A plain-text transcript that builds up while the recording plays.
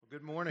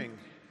Good morning.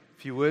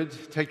 If you would,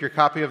 take your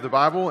copy of the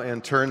Bible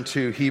and turn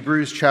to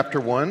Hebrews chapter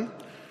 1.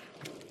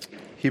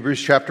 Hebrews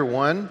chapter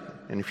 1,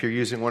 and if you're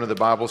using one of the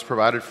Bibles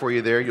provided for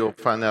you there, you'll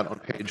find that on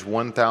page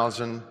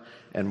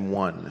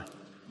 1001.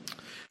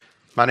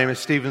 My name is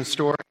Stephen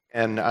Story,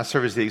 and I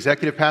serve as the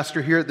executive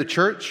pastor here at the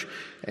church.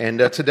 And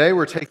today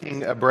we're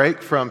taking a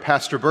break from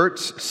Pastor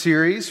Bert's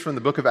series from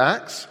the book of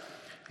Acts.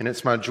 And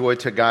it's my joy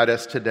to guide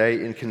us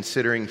today in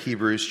considering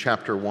Hebrews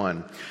chapter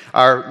 1.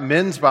 Our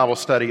men's Bible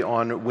study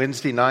on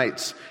Wednesday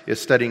nights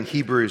is studying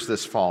Hebrews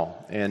this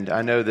fall. And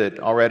I know that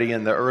already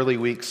in the early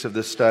weeks of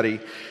this study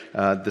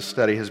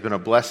has been a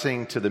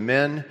blessing to the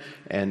men,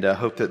 and I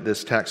hope that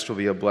this text will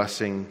be a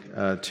blessing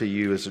to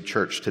you as a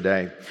church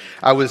today.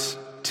 I was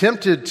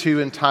tempted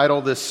to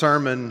entitle this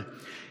sermon,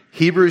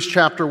 Hebrews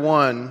chapter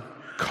 1,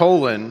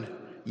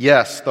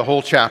 yes, the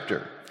whole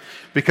chapter.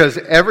 Because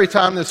every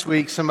time this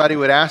week somebody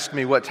would ask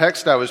me what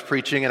text I was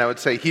preaching, and I would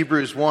say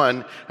Hebrews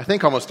 1, I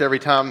think almost every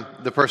time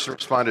the person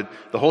responded,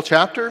 the whole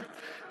chapter?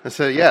 And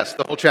say, yes,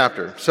 the whole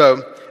chapter.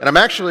 And I'm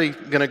actually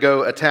going to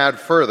go a tad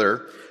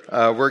further.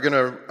 We're going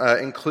to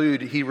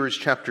include Hebrews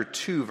chapter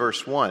 2,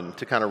 verse 1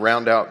 to kind of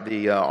round out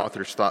the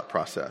author's thought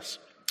process.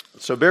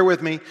 So bear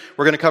with me.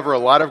 We're going to cover a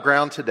lot of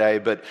ground today,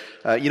 but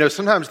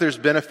sometimes there's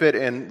benefit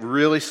in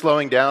really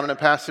slowing down in a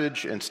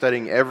passage and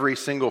studying every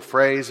single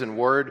phrase and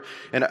word,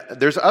 and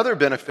there's other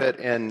benefit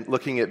in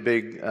looking at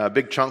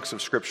big chunks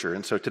of Scripture.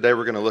 And so today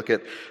we're going to look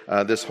at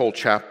this whole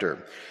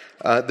chapter.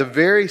 The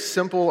very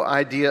simple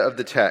idea of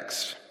the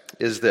text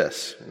is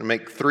this. I'm going to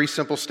make three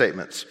simple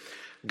statements.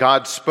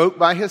 God spoke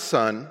by His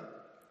Son.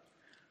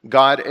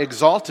 God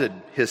exalted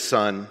His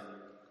Son.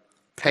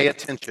 Pay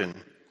attention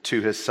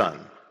to His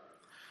Son.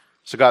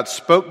 So God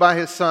spoke by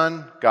His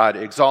Son, God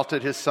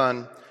exalted His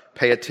Son,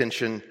 pay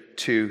attention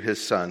to His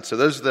Son. So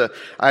those are the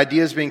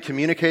ideas being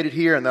communicated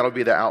here, and that'll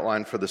be the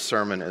outline for the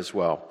sermon as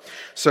well.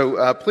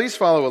 So please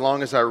follow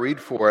along as I read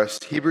for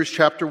us Hebrews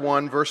chapter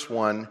 1, verse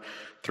 1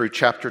 through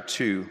chapter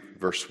 2,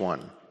 verse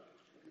 1.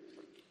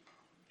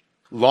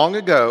 Long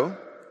ago,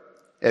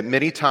 at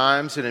many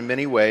times and in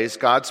many ways,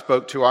 God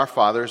spoke to our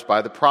fathers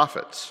by the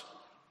prophets.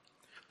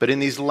 But in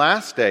these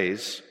last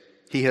days,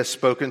 He has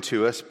spoken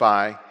to us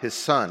by His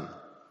Son,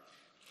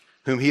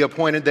 whom He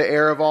appointed the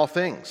heir of all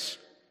things,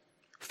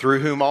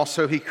 through whom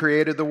also He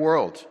created the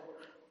world.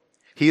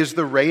 He is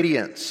the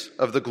radiance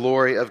of the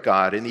glory of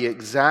God and the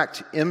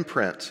exact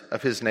imprint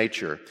of His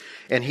nature,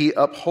 and He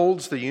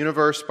upholds the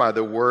universe by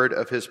the word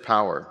of His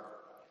power.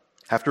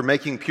 After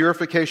making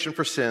purification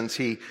for sins,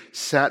 He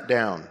sat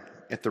down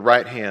at the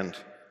right hand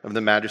of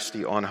the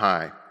Majesty on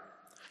high,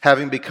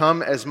 having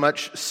become as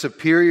much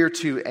superior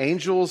to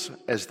angels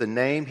as the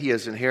name He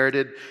has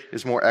inherited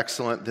is more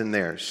excellent than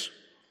theirs.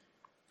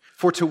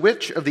 For to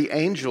which of the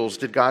angels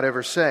did God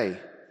ever say,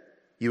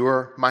 "You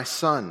are my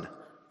son,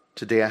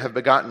 today I have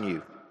begotten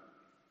you"?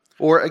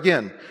 Or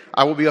again,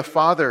 "I will be a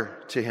father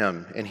to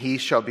him, and he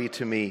shall be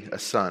to me a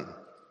son"?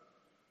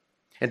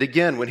 And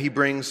again, when He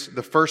brings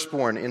the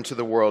firstborn into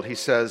the world, He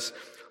says,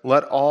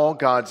 "Let all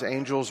God's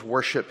angels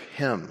worship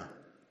Him."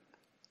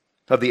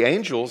 Of the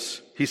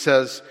angels, He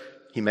says,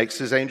 He makes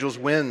His angels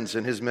winds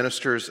and His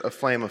ministers a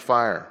flame of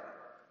fire.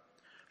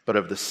 But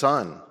of the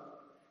Son,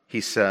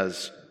 He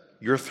says,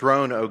 "Your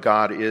throne, O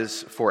God,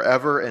 is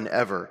forever and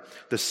ever.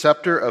 The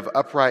scepter of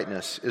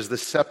uprightness is the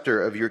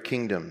scepter of your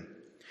kingdom.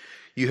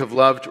 You have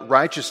loved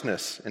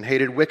righteousness and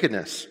hated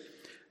wickedness.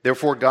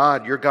 Therefore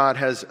God, your God,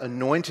 has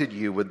anointed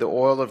you with the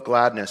oil of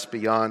gladness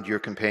beyond your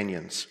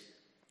companions.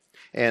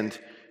 And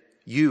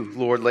you,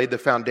 Lord, laid the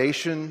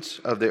foundations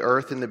of the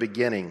earth in the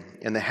beginning,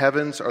 and the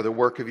heavens are the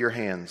work of your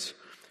hands.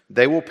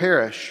 They will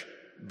perish,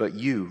 but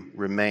you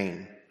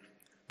remain.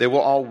 They will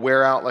all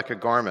wear out like a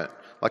garment.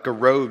 Like a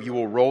robe, you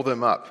will roll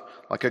them up.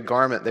 Like a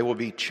garment, they will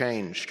be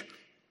changed.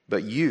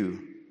 But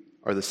you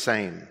are the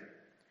same,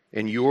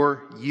 and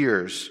your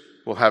years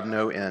will have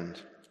no end.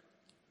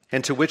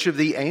 And to which of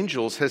the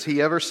angels has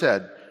He ever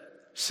said,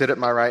 "Sit at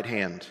my right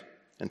hand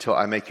until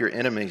I make your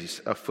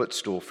enemies a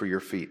footstool for your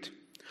feet"?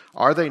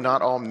 Are they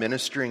not all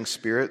ministering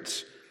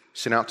spirits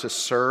sent out to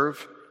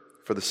serve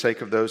for the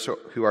sake of those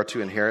who are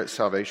to inherit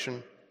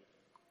salvation?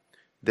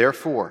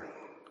 Therefore,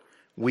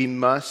 we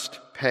must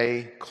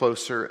pay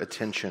closer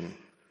attention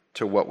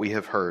to what we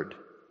have heard,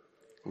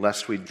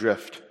 lest we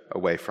drift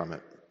away from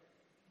it.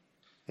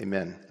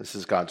 Amen. This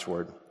is God's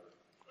word.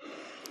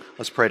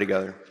 Let's pray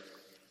together.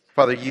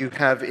 Father, you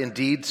have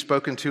indeed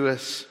spoken to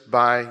us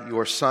by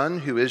your Son,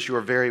 who is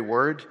your very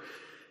word.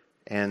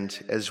 And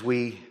as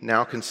we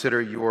now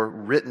consider your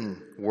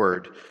written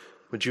word,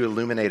 would you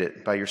illuminate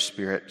it by your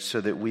Spirit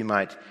so that we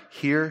might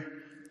hear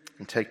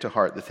and take to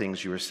heart the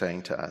things you are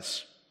saying to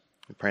us?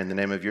 We pray in the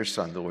name of your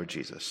Son, the Lord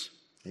Jesus.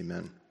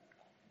 Amen.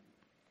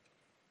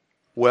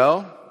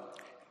 Well,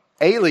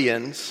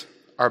 aliens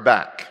are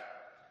back.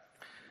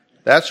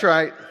 That's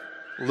right.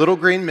 Little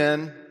green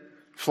men,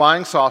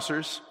 flying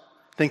saucers.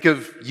 Think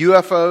of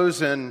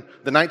UFOs in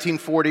the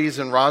 1940s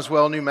in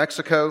Roswell, New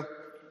Mexico.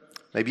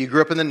 Maybe you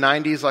grew up in the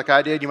 90s like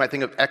I did. You might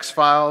think of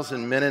X-Files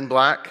and Men in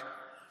Black.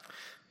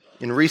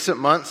 In recent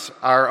months,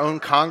 our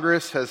own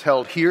Congress has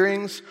held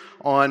hearings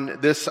on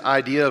this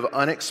idea of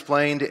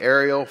unexplained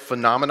aerial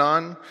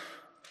phenomenon.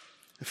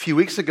 A few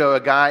weeks ago, a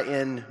guy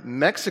in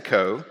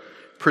Mexico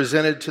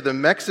presented to the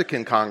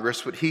Mexican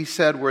Congress what he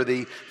said were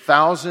the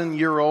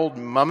 1,000-year-old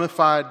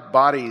mummified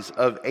bodies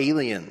of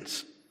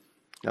aliens.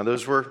 Now,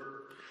 those were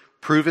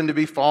proven to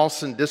be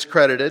false and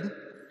discredited,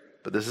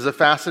 but this is a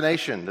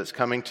fascination that's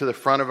coming to the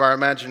front of our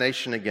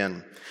imagination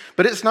again.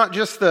 But it's not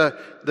just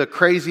the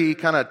crazy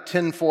kind of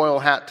tinfoil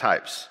hat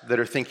types that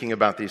are thinking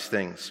about these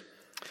things.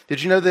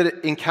 Did you know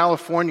that in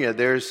California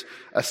there's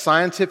a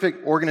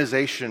scientific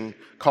organization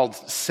called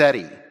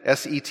SETI,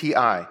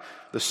 S-E-T-I,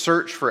 the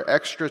Search for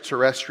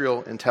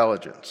Extraterrestrial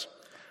Intelligence?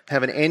 They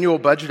have an annual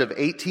budget of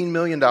 $18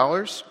 million.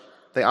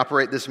 They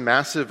operate this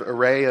massive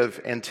array of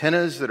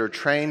antennas that are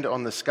trained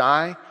on the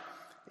sky,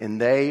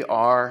 and they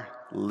are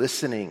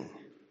listening.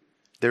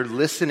 They're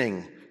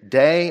listening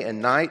day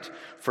and night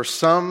for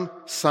some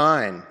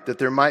sign that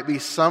there might be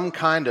some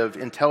kind of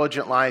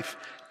intelligent life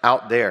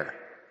out there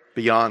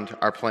beyond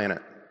our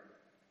planet.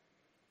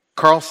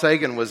 Carl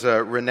Sagan was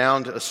a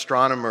renowned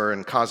astronomer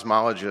and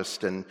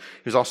cosmologist, and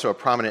he was also a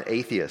prominent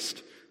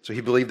atheist. So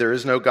he believed there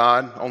is no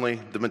God,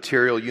 only the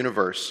material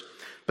universe.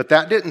 But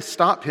that didn't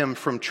stop him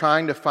from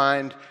trying to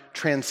find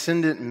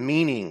transcendent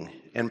meaning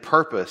and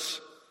purpose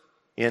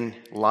in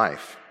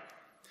life.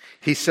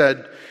 He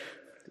said,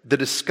 the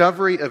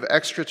discovery of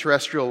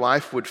extraterrestrial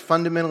life would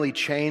fundamentally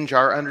change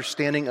our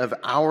understanding of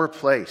our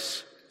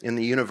place in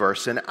the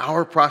universe and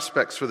our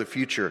prospects for the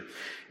future.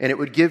 And it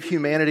would give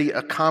humanity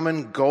a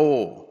common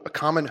goal, a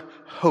common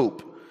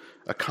hope,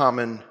 a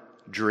common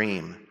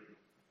dream.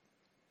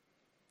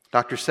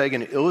 Dr.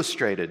 Sagan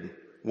illustrated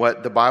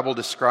what the Bible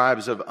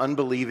describes of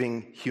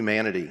unbelieving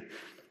humanity.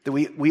 That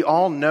we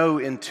all know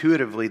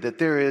intuitively that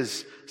there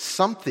is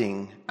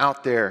something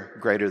out there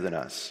greater than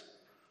us.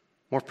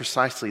 More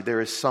precisely, there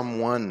is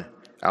someone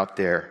out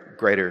there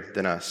greater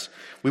than us.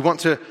 We want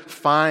to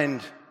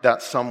find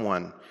that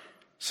someone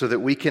so that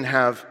we can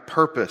have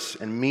purpose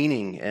and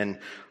meaning and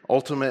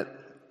ultimate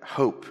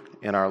hope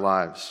in our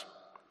lives.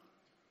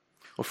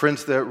 Well,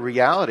 friends, the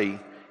reality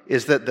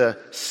is that the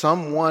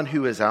someone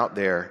who is out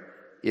there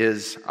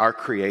is our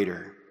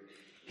Creator.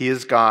 He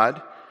is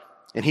God,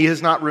 and He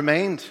has not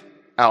remained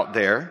out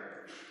there.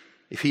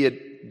 If He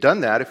had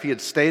done that, if He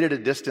had stayed at a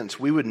distance,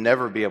 we would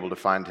never be able to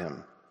find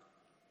Him.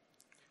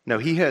 No,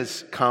 He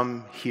has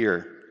come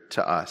here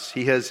to us.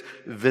 He has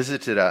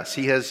visited us.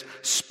 He has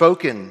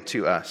spoken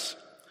to us.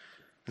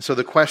 And so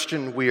the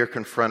question we are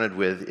confronted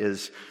with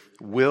is,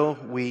 will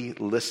we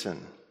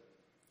listen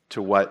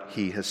to what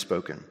He has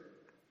spoken?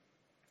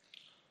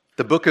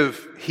 The book of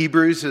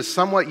Hebrews is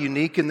somewhat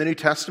unique in the New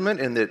Testament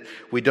in that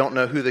we don't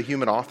know who the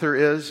human author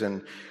is,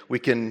 and we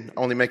can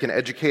only make an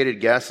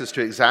educated guess as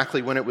to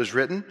exactly when it was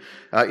written.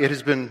 It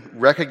has been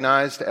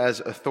recognized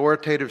as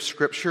authoritative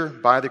scripture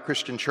by the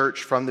Christian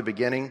church from the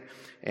beginning,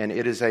 and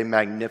it is a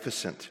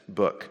magnificent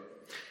book.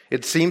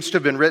 It seems to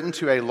have been written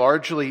to a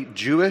largely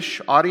Jewish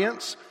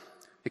audience.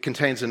 It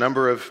contains a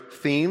number of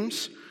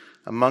themes,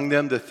 among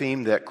them the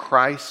theme that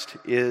Christ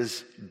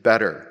is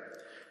better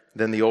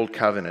than the Old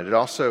Covenant. It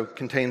also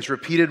contains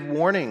repeated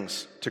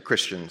warnings to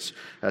Christians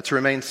to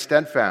remain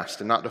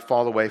steadfast and not to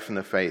fall away from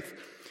the faith.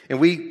 And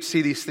we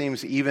see these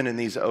themes even in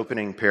these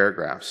opening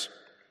paragraphs.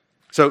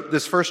 So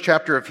this first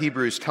chapter of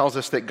Hebrews tells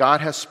us that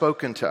God has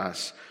spoken to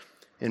us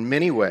in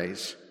many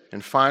ways,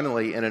 and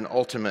finally in an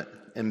ultimate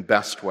and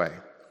best way.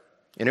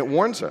 And it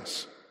warns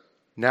us,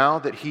 now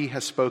that He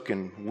has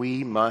spoken,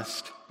 we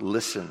must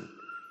listen.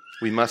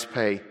 We must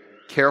pay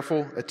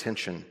careful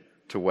attention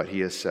to what He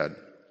has said.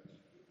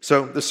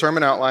 So the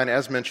sermon outline,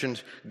 as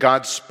mentioned,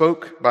 God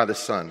spoke by the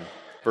Son,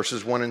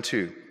 verses 1 and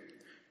 2.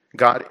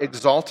 God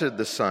exalted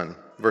the Son,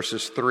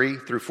 verses 3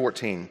 through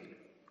 14.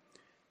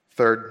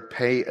 Third,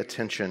 pay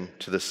attention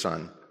to the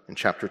Son in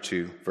chapter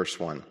 2, verse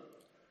 1.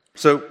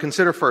 So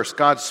consider first,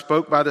 God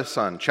spoke by the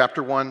Son,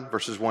 chapter 1,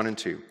 verses 1 and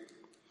 2.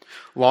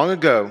 Long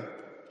ago,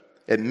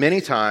 at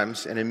many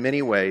times and in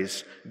many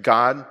ways,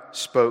 God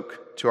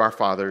spoke to our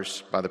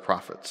fathers by the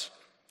prophets.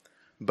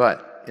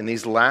 But in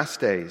these last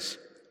days,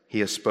 He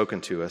has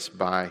spoken to us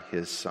by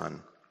His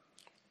Son.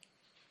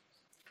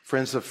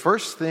 Friends, the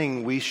first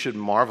thing we should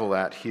marvel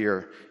at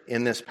here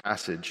in this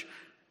passage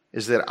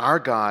is that our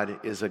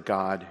God is a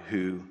God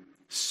who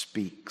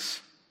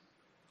speaks.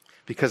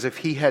 Because if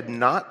He had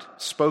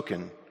not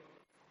spoken,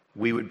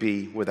 we would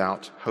be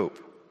without hope.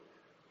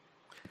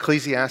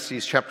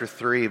 Ecclesiastes chapter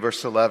 3,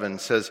 verse 11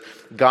 says,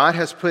 God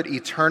has put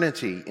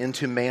eternity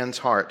into man's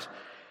heart,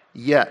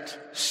 yet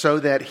so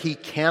that he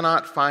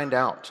cannot find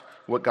out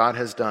what God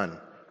has done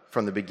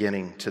from the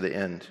beginning to the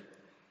end.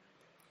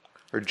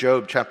 Or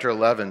Job chapter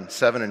 11,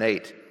 7 and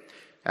 8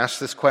 asks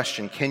this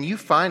question, can you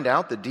find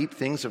out the deep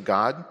things of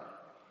God?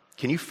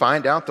 Can you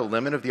find out the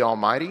limit of the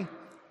Almighty?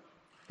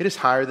 It is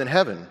higher than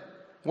heaven.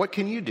 What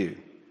can you do?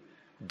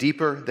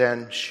 Deeper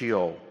than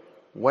Sheol.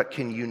 What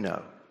can you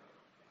know?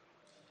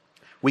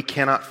 We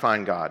cannot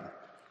find God,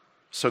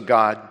 so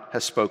God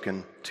has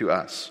spoken to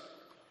us.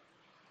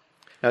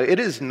 Now, it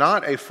is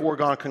not a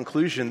foregone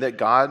conclusion that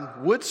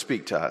God would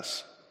speak to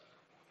us.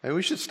 And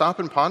we should stop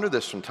and ponder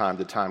this from time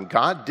to time.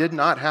 God did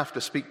not have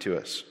to speak to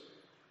us.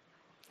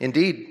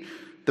 Indeed,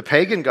 the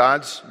pagan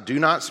gods do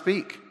not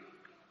speak.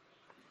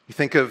 You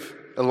think of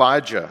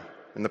Elijah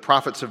and the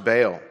prophets of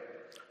Baal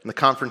and the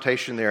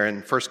confrontation there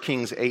in 1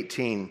 Kings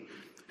 18.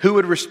 Who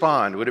would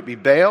respond? Would it be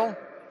Baal?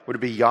 Would it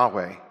be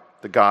Yahweh,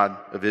 the God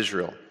of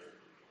Israel?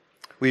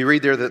 We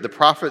read there that the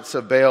prophets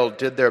of Baal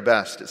did their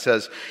best. It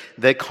says,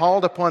 they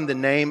called upon the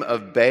name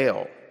of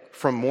Baal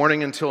from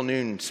morning until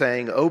noon,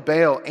 saying, O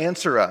Baal,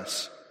 answer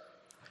us.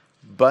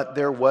 But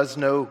there was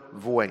no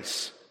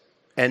voice,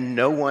 and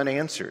no one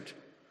answered.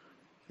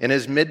 And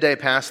as midday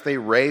passed, they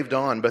raved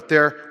on, but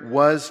there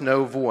was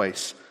no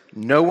voice.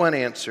 No one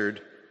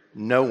answered.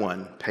 No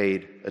one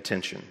paid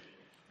attention.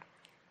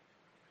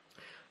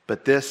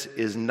 But this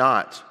is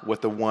not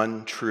what the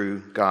one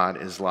true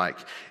God is like.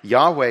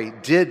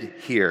 Yahweh did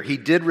hear. He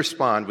did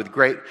respond with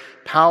great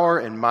power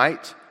and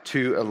might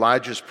to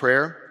Elijah's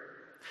prayer.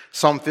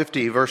 Psalm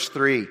 50, verse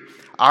 3,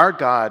 our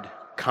God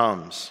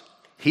comes.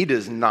 He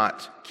does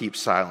not keep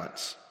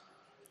silence.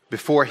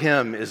 Before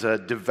him is a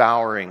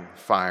devouring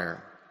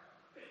fire.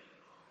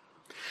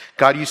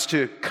 God used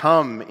to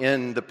come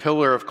in the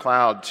pillar of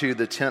cloud to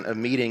the tent of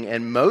meeting,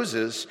 and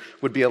Moses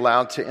would be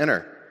allowed to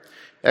enter.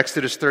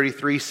 Exodus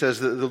 33 says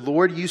that the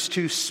Lord used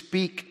to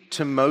speak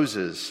to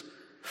Moses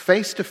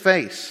face to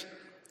face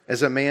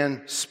as a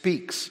man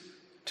speaks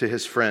to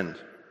his friend.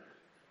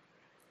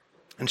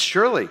 And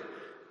surely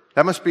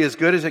that must be as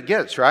good as it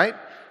gets, right?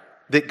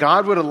 That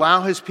God would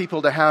allow his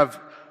people to have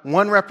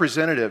one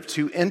representative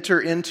to enter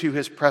into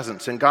his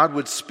presence, and God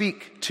would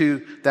speak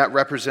to that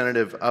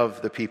representative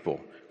of the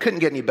people. Couldn't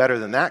get any better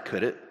than that,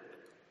 could it?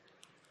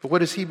 But what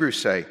does Hebrews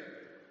say?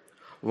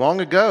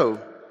 Long ago,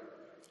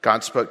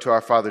 God spoke to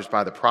our fathers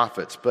by the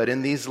prophets, but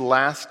in these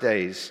last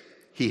days,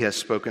 he has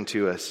spoken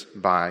to us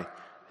by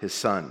his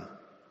Son.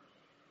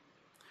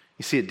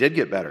 You see, it did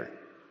get better.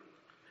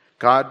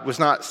 God was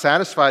not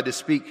satisfied to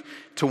speak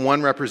to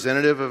one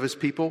representative of his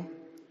people.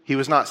 He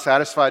was not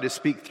satisfied to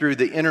speak through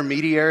the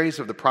intermediaries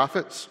of the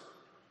prophets.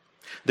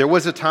 There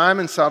was a time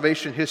in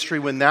salvation history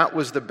when that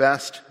was the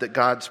best that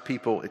God's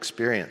people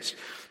experienced.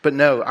 But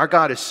no, our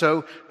God is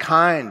so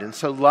kind and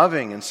so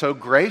loving and so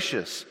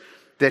gracious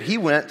that he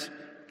went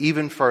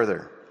even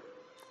further.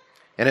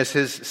 And as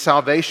his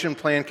salvation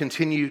plan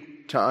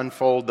continued to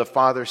unfold, the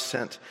Father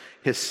sent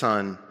his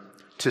Son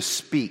to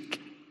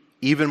speak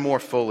even more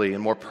fully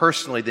and more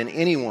personally than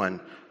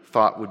anyone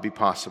thought would be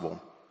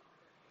possible.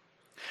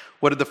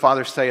 What did the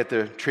Father say at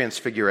the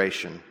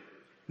Transfiguration?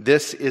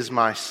 This is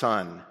my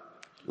Son.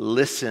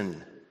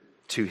 Listen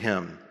to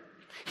him.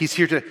 He's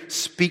here to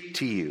speak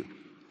to you.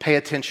 Pay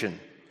attention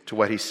to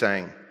what he's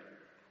saying.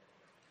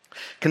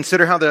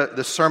 Consider how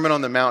the Sermon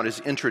on the Mount is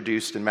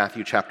introduced in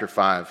Matthew chapter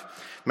 5.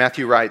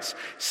 Matthew writes,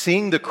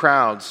 seeing the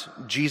crowds,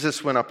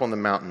 Jesus went up on the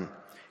mountain,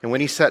 and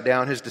when he sat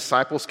down, his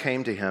disciples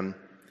came to him,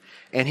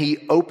 and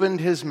he opened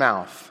his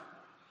mouth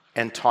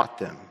and taught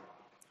them,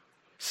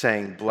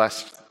 saying,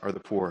 blessed are the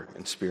poor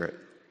in spirit.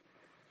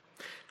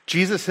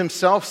 Jesus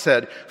himself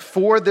said,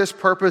 for this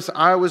purpose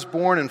I was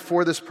born, and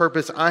for this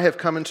purpose I have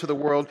come into the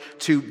world,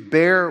 to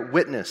bear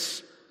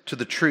witness to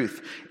the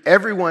truth.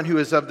 Everyone who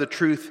is of the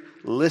truth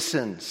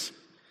listens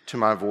to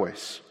my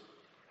voice.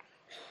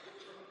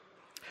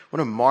 What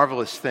a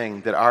marvelous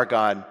thing that our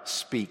God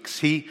speaks.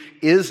 He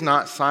is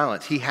not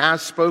silent. He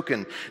has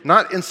spoken,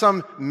 not in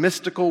some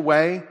mystical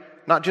way,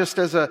 not just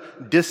as a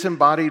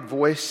disembodied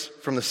voice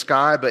from the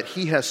sky, but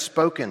he has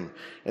spoken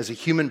as a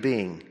human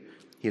being.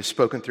 He has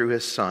spoken through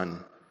his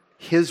Son,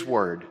 his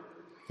word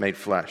made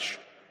flesh.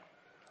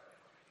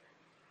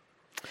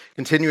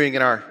 Continuing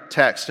in our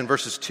text in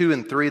verses 2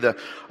 and 3, the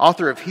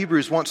author of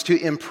Hebrews wants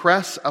to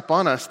impress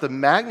upon us the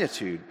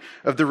magnitude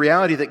of the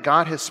reality that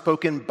God has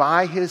spoken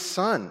by his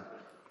Son.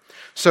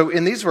 So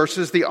in these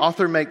verses, the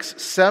author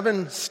makes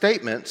 7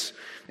 statements,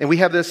 and we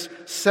have this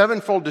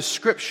 7-fold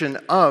description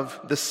of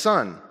the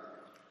Son.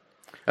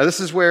 Now this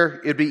is where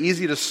it'd be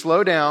easy to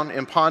slow down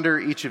and ponder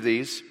each of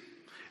these.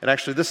 And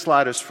actually, this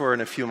slide is for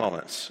in a few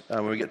moments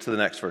when we get to the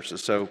next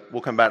verses. So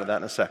we'll come back to that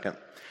in a second.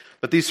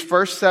 But these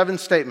first 7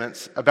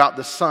 statements about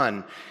the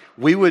Son,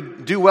 we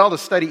would do well to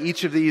study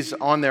each of these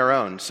on their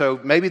own. So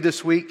maybe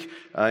this week,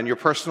 in your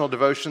personal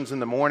devotions in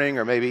the morning,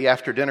 or maybe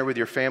after dinner with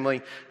your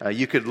family,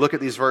 you could look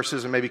at these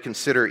verses and maybe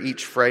consider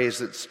each phrase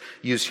that's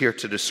used here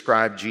to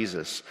describe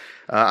Jesus.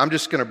 I'm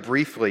just going to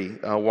briefly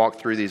walk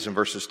through these in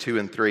verses 2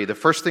 and 3. The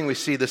first thing we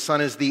see, the Son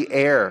is the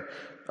heir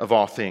of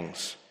all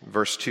things.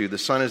 Verse 2, the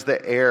Son is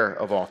the heir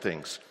of all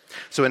things.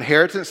 So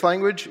inheritance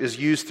language is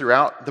used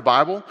throughout the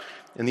Bible.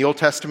 In the Old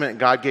Testament,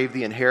 God gave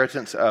the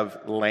inheritance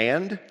of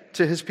land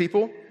to his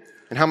people.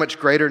 And how much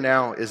greater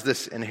now is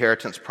this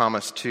inheritance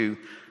promised to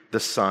the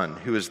Son,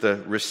 who is the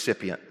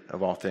recipient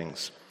of all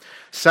things.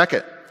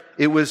 Second,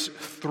 it was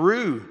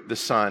through the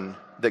Son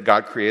that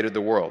God created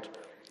the world.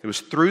 It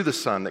was through the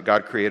Son that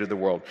God created the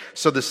world.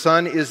 So the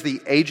Son is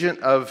the agent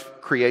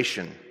of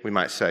creation, we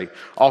might say.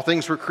 All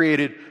things were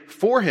created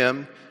for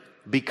him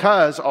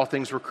because all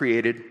things were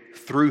created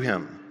through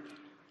him.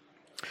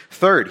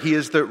 Third, he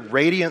is the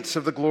radiance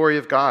of the glory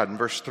of God in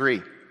verse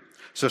 3.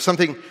 So if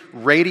something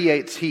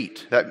radiates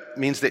heat, that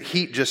means that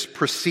heat just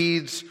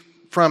proceeds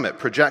from it,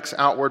 projects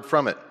outward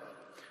from it.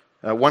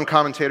 One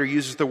commentator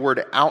uses the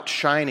word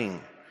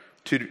outshining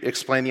to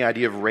explain the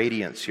idea of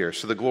radiance here.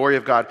 So the glory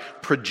of God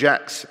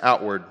projects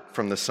outward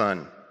from the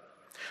sun.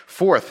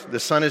 Fourth, the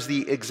sun is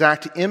the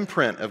exact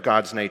imprint of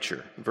God's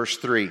nature. Verse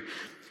 3. You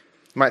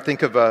might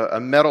think of a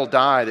metal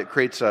die that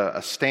creates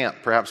a stamp,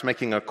 perhaps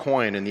making a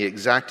coin, and the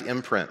exact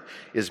imprint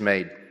is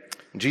made.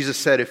 Jesus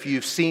said, if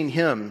you've seen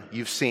him,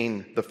 you've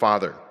seen the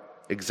Father.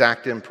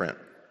 Exact imprint.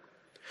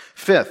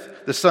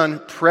 Fifth, the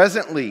Son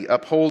presently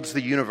upholds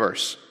the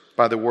universe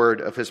by the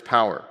word of his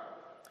power.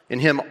 In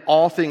him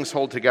all things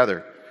hold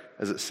together,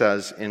 as it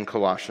says in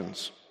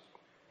Colossians.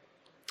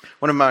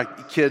 One of my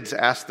kids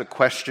asked the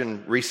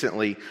question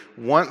recently,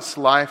 once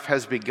life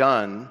has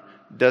begun,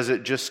 does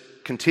it just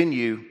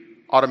continue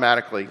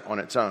automatically on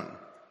its own?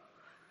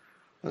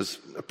 It was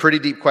a pretty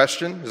deep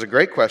question. It was a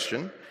great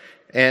question.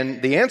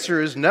 And the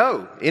answer is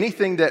no.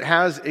 Anything that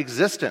has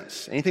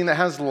existence, anything that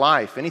has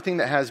life, anything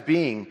that has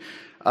being,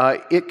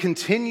 it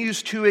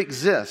continues to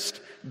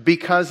exist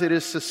because it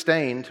is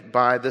sustained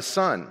by the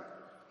Son.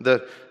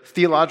 The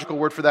theological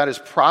word for that is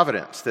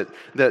providence, that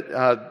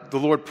the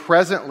Lord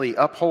presently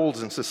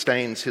upholds and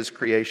sustains his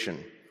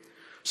creation.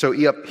 So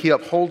he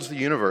upholds the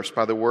universe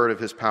by the word of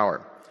his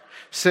power.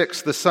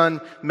 Six, the Son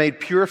made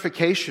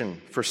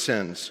purification for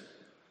sins.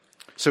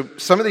 So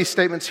some of these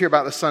statements here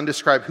about the Son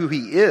describe who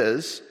he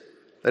is,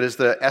 that is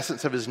the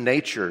essence of his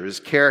nature, his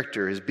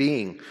character, his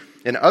being.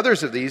 And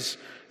others of these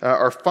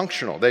are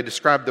functional. They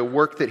describe the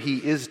work that he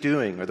is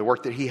doing or the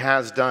work that he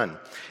has done.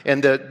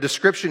 And the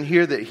description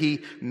here that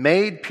he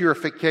made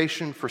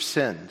purification for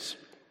sins.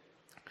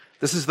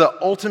 This is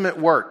the ultimate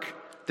work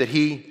that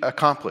he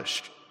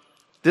accomplished.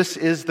 This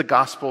is the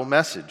gospel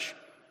message.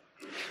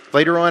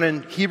 Later on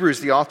in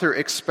Hebrews, the author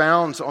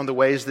expounds on the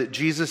ways that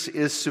Jesus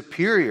is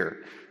superior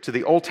to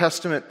the Old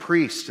Testament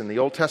priests and the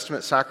Old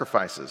Testament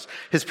sacrifices.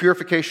 His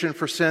purification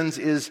for sins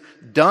is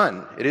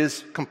done. It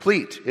is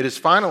complete. It is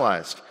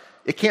finalized.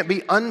 It can't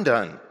be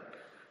undone.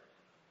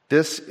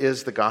 This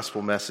is the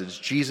gospel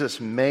message.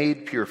 Jesus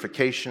made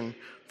purification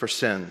for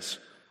sins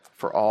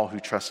for all who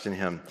trust in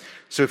him.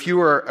 So if you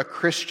are a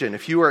Christian,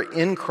 if you are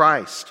in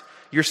Christ,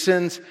 your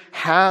sins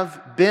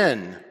have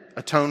been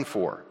atoned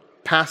for.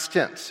 Past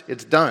tense,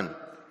 it's done.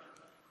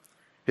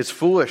 It's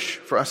foolish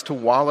for us to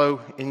wallow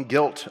in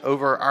guilt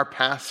over our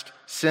past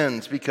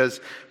sins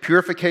because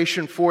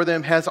purification for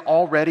them has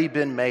already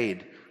been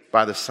made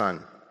by the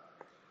Son.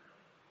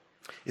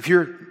 If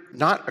you're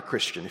not a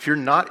Christian, if you're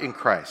not in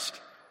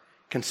Christ,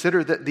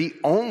 consider that the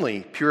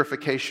only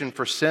purification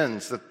for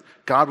sins that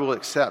God will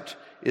accept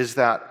is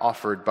that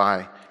offered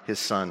by his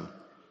Son.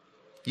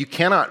 You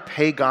cannot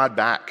pay God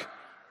back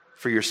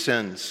for your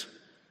sins.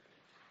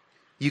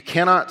 You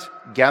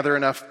cannot gather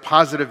enough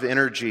positive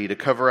energy to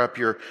cover up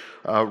your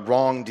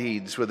wrong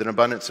deeds with an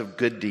abundance of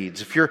good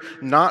deeds. If you're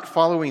not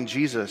following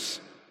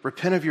Jesus,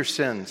 repent of your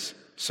sins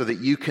so that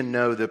you can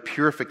know the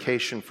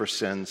purification for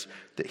sins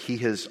that he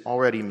has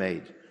already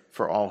made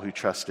for all who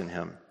trust in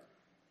him.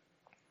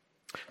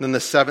 And then the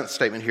seventh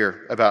statement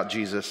here about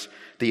Jesus,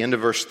 the end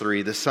of verse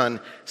 3, the Son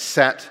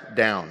sat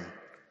down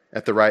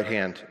at the right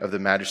hand of the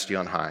Majesty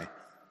on high.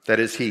 That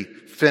is, he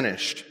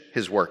finished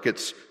his work.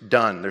 It's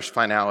done. There's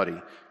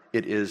finality.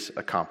 It is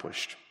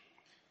accomplished.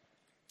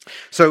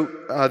 So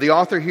the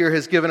author here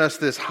has given us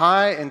this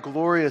high and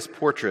glorious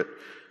portrait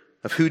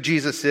of who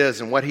Jesus is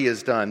and what he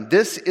has done.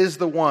 This is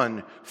the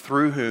one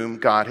through whom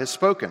God has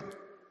spoken.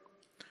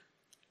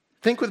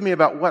 Think with me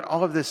about what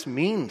all of this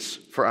means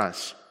for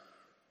us.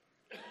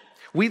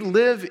 We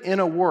live in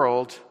a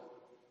world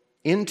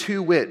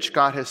into which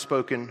God has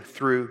spoken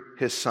through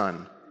his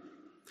Son.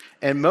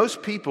 And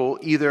most people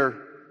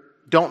either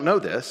don't know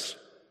this,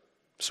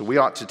 so we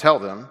ought to tell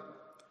them,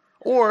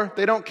 or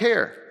they don't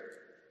care.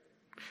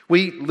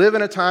 We live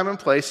in a time and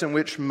place in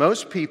which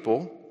most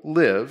people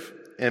live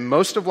and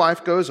most of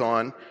life goes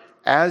on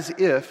as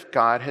if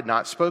God had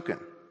not spoken.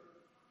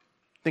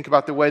 Think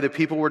about the way that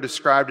people were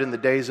described in the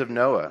days of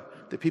Noah.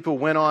 The people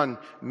went on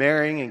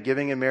marrying and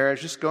giving in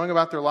marriage, just going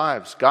about their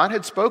lives. God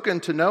had spoken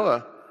to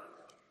Noah.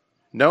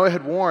 Noah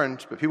had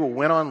warned, but people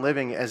went on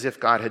living as if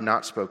God had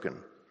not spoken.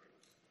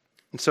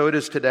 And so it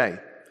is today.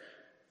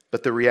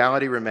 But the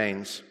reality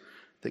remains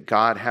that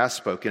God has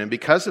spoken. And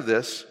because of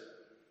this,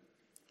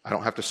 I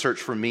don't have to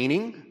search for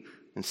meaning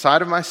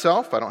inside of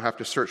myself. I don't have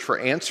to search for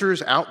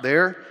answers out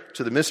there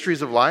to the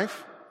mysteries of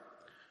life.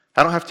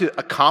 I don't have to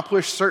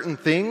accomplish certain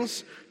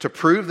things to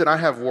prove that I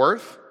have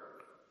worth.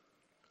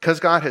 Because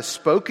God has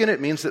spoken,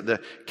 it means that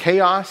the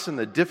chaos and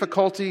the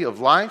difficulty of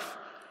life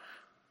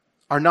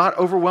are not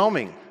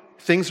overwhelming.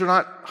 Things are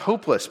not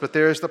hopeless, but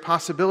there is the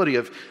possibility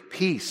of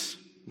peace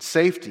and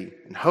safety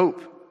and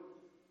hope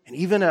and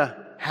even a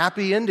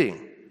happy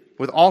ending,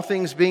 with all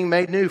things being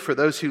made new for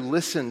those who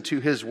listen to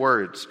his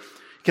words.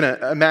 You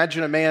can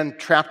imagine a man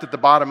trapped at the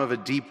bottom of a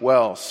deep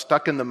well,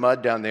 stuck in the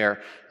mud down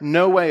there,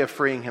 no way of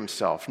freeing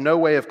himself, no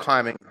way of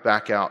climbing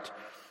back out.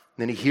 And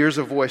then he hears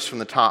a voice from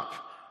the top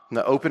and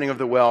the opening of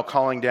the well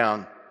calling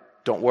down,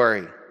 "Don't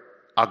worry,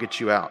 I'll get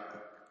you out."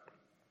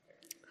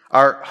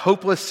 Our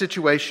hopeless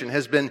situation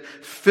has been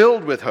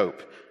filled with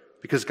hope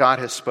because God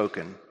has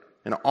spoken,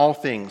 and all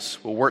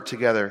things will work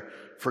together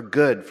for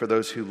good for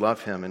those who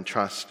love him and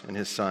trust in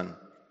his Son.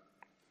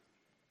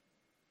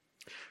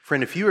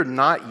 Friend, if you are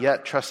not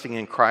yet trusting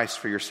in Christ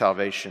for your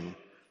salvation,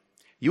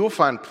 you will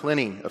find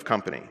plenty of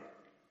company.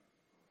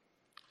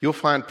 You'll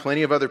find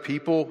plenty of other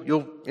people.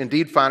 You'll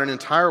indeed find an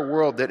entire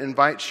world that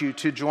invites you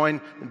to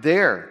join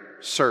their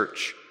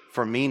search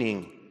for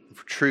meaning,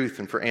 for truth,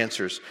 and for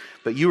answers.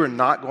 But you are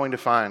not going to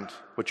find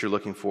what you're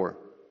looking for.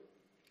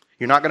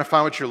 You're not going to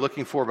find what you're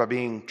looking for by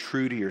being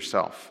true to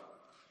yourself,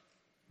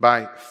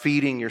 by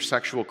feeding your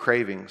sexual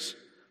cravings,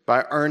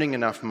 by earning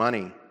enough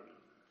money,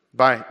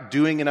 by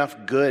doing enough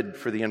good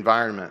for the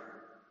environment.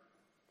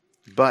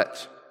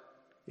 But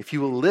if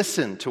you will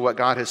listen to what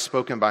God has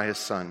spoken by his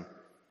Son,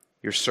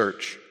 your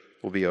search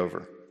will be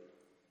over.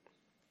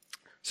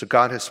 So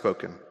God has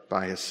spoken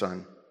by his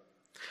Son.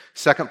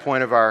 Second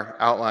point of our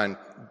outline,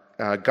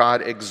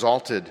 God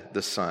exalted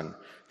the Son.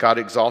 God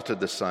exalted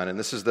the Son. And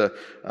this is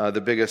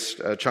the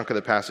biggest chunk of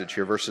the passage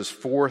here, verses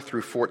 4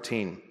 through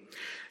 14.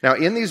 Now,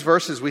 in these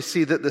verses, we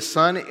see that the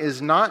Son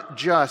is not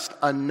just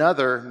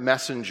another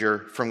messenger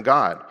from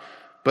God,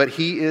 but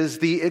he is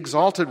the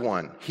exalted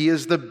one. He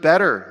is the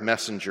better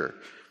messenger.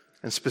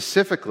 And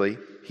specifically,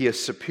 he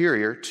is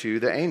superior to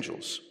the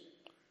angels.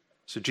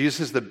 So Jesus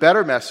is the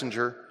better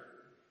messenger,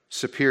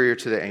 superior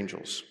to the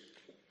angels.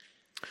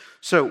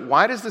 So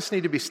why does this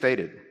need to be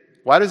stated?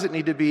 Why does it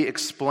need to be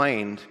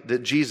explained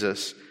that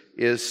Jesus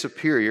is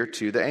superior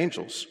to the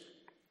angels?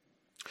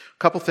 A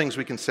couple things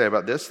we can say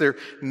about this. There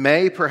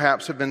may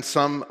perhaps have been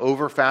some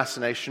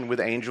over-fascination with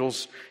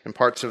angels in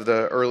parts of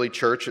the early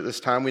church at this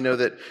time. We know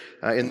that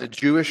in the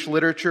Jewish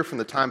literature from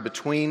the time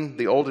between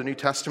the Old and New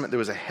Testament, there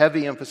was a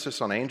heavy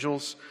emphasis on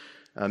angels.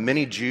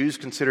 Many Jews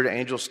considered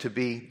angels to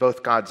be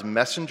both God's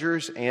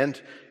messengers and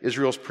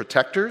Israel's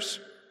protectors.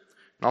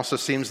 It also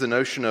seems the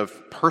notion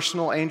of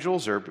personal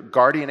angels or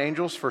guardian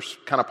angels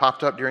first kind of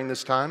popped up during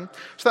this time.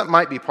 So that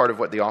might be part of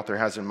what the author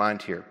has in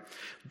mind here.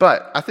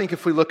 But I think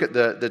if we look at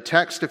the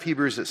text of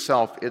Hebrews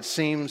itself, it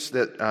seems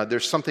that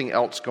there's something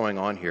else going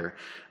on here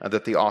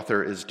that the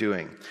author is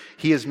doing.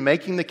 He is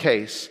making the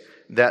case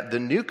that the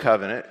new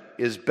covenant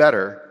is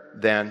better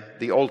than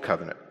the old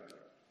covenant.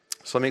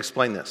 So let me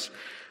explain this.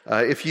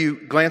 If you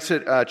glance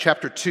at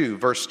chapter 2,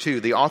 verse 2,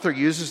 the author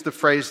uses the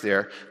phrase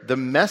there, "the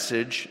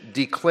message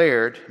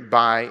declared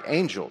by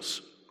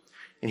angels."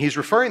 And he's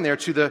referring there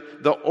to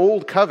the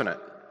old covenant,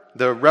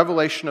 the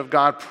revelation of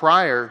God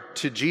prior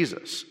to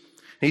Jesus.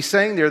 And he's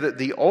saying there that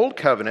the old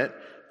covenant,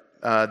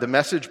 the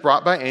message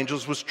brought by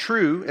angels, was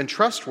true and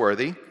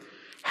trustworthy.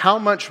 How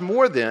much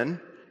more then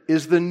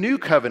is the new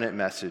covenant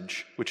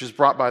message, which is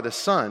brought by the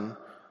Son,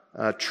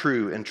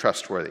 true and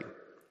trustworthy?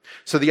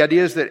 So the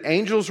idea is that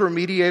angels were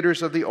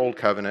mediators of the old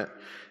covenant,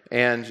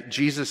 and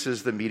Jesus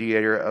is the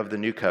mediator of the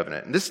new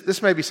covenant. And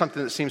this may be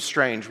something that seems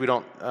strange. We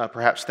don't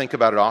perhaps think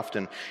about it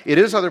often. It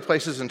is other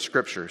places in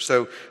Scripture.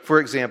 So, for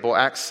example,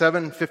 Acts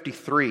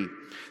 7:53,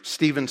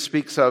 Stephen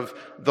speaks of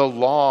the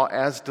law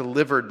as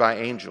delivered by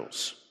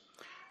angels.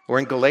 Or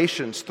in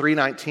Galatians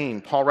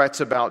 3:19, Paul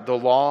writes about the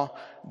law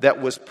that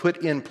was put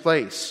in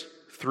place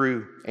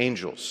through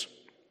angels.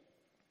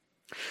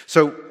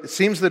 So it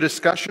seems the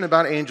discussion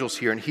about angels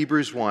here in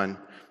Hebrews 1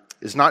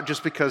 is not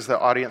just because the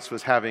audience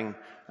was having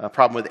a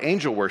problem with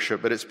angel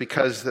worship, but it's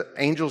because the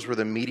angels were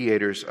the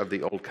mediators of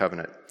the old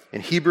covenant. In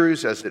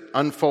Hebrews, as it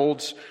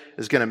unfolds,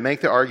 is going to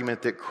make the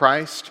argument that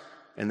Christ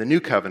and the new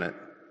covenant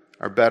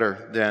are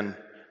better than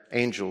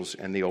angels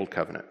and the old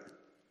covenant.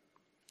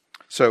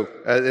 So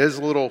it is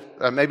a little,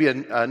 maybe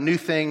a new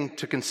thing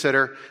to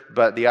consider,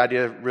 but the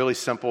idea really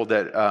simple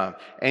that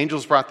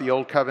angels brought the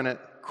old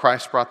covenant,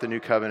 Christ brought the new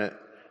covenant.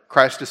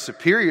 Christ is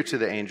superior to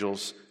the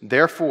angels,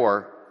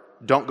 therefore,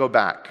 don't go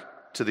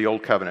back to the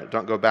old covenant.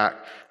 Don't go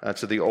back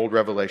to the old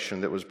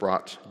revelation that was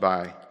brought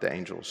by the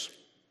angels.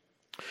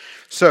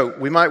 So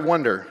we might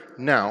wonder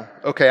now,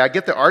 okay, I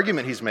get the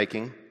argument he's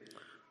making.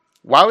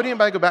 Why would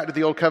anybody go back to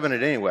the old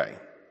covenant anyway?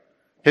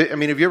 I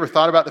mean, have you ever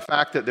thought about the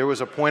fact that there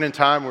was a point in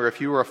time where if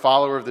you were a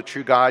follower of the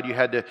true God, you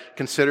had to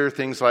consider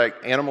things like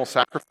animal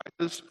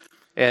sacrifices?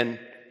 And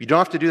you don't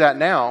have to do that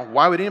now.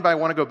 Why would anybody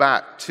want to go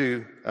back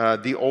to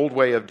the old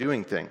way of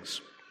doing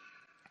things?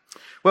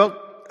 Well,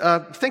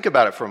 think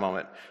about it for a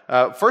moment.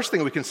 First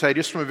thing we can say,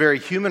 just from a very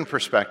human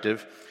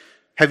perspective,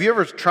 have you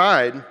ever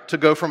tried to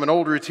go from an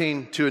old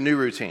routine to a new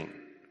routine?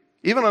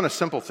 Even on a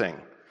simple thing.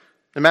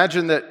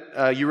 Imagine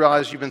that you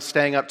realize you've been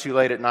staying up too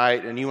late at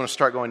night and you want to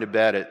start going to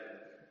bed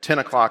at 10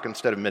 o'clock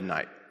instead of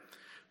midnight.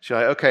 So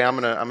you're like, okay, I'm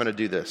gonna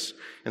do this.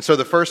 And so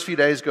the first few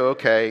days go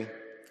okay.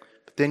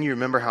 Then you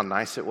remember how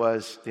nice it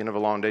was at the end of a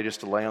long day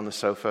just to lay on the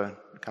sofa,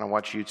 kind of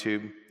watch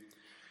YouTube.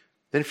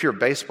 Then if you're a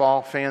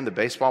baseball fan, the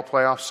baseball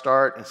playoffs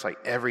start, and it's like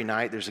every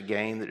night there's a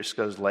game that just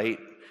goes late.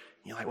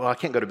 You're like, well, I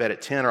can't go to bed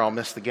at 10 or I'll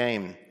miss the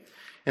game.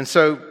 And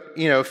so,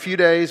 a few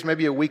days,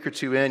 maybe a week or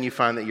two in, you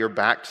find that you're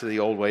back to the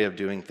old way of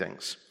doing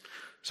things.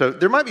 So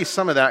there might be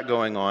some of that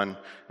going on.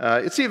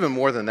 It's even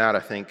more than that, I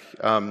think.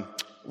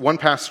 One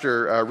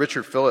pastor,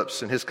 Richard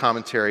Phillips, in his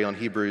commentary on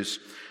Hebrews,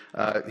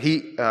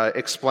 he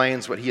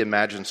explains what he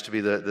imagines to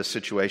be the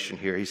situation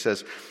here. He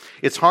says,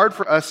 it's hard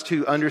for us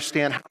to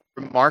understand how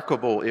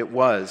remarkable it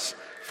was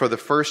for the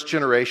first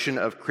generation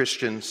of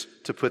Christians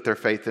to put their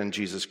faith in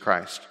Jesus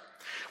Christ.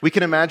 We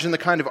can imagine the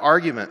kind of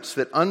arguments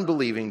that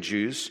unbelieving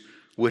Jews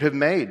would have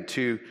made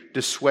to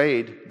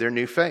dissuade their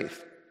new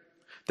faith.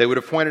 They would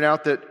have pointed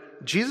out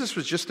that Jesus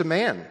was just a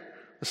man,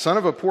 the son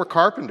of a poor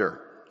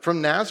carpenter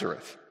from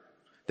Nazareth.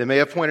 They may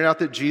have pointed out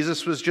that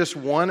Jesus was just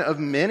one of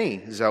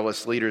many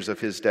zealous leaders of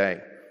his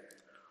day.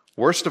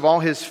 Worst of all,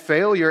 his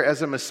failure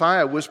as a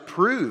Messiah was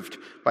proved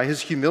by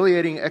his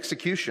humiliating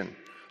execution.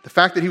 The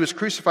fact that he was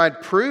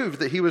crucified proved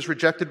that he was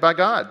rejected by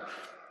God.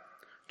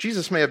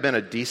 Jesus may have been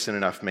a decent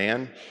enough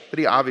man, but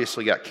he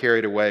obviously got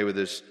carried away with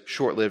his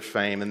short-lived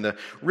fame. And the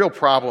real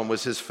problem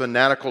was his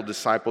fanatical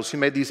disciples who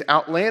made these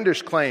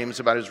outlandish claims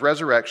about his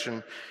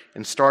resurrection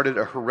and started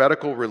a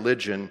heretical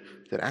religion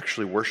that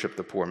actually worshiped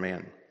the poor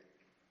man.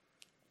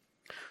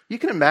 You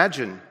can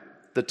imagine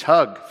the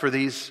tug for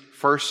these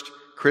first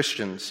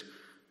Christians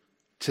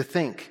to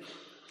think,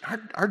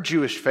 our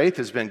Jewish faith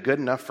has been good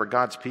enough for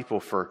God's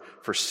people for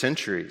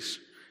centuries.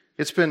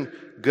 It's been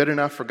good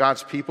enough for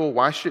God's people.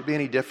 Why should it be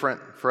any different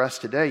for us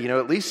today?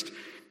 At least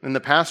in the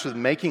past with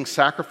making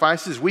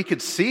sacrifices, we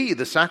could see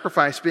the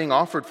sacrifice being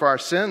offered for our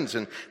sins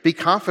and be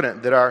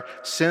confident that our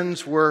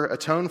sins were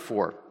atoned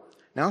for.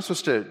 Now I'm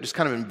supposed to just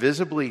kind of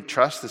invisibly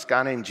trust this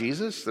guy named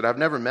Jesus that I've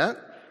never met?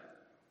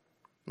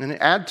 And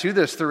add to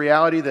this the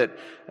reality that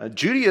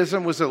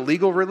Judaism was a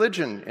legal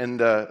religion in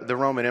the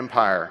Roman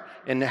Empire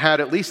and had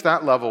at least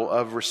that level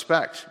of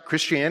respect.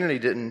 Christianity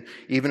didn't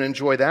even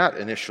enjoy that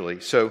initially.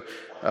 So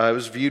it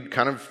was viewed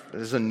kind of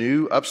as a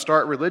new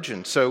upstart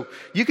religion. So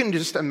you can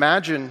just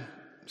imagine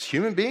as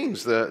human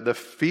beings, the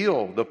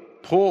feel, the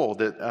pull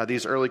that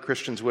these early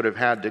Christians would have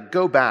had to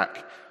go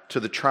back to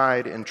the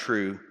tried and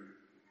true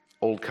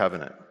Old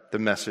Covenant, the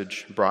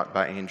message brought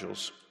by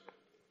angels.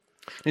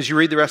 As you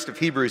read the rest of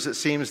Hebrews, it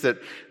seems that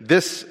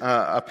this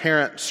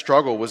apparent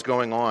struggle was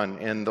going on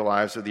in the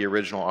lives of the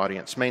original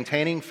audience.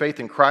 Maintaining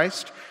faith in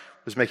Christ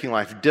was making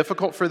life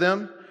difficult for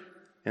them,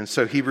 and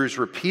so Hebrews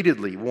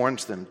repeatedly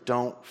warns them,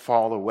 don't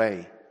fall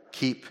away.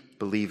 Keep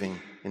believing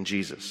in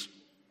Jesus.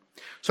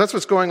 So that's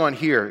what's going on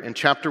here in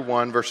chapter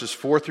 1, verses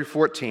 4 through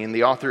 14.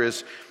 The author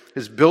is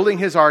building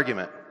his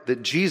argument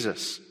that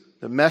Jesus,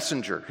 the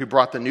messenger who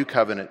brought the new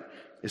covenant,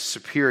 is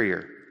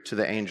superior to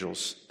the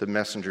angels, the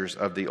messengers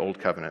of the Old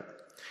Covenant.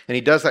 And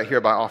he does that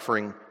here by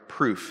offering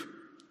proof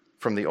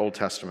from the Old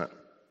Testament.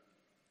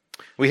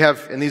 We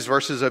have in these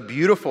verses a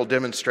beautiful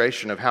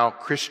demonstration of how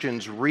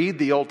Christians read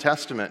the Old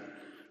Testament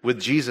with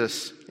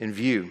Jesus in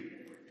view.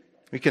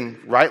 We can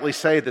rightly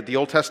say that the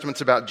Old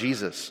Testament's about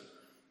Jesus.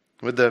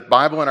 With the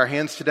Bible in our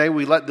hands today,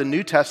 we let the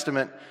New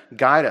Testament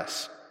guide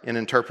us in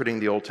interpreting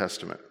the Old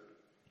Testament.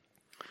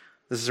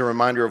 This is a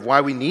reminder of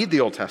why we need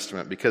the Old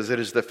Testament, because it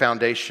is the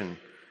foundation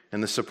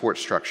and the support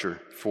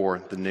structure for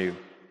the new.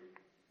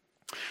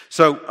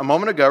 So a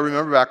moment ago,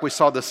 remember back, we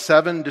saw the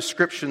 7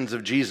 descriptions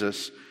of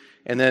Jesus,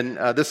 and then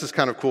this is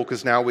kind of cool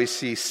because now we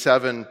see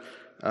 7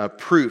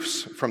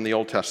 proofs from the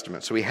Old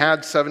Testament. So we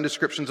had 7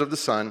 descriptions of the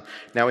Son,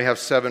 now we have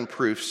 7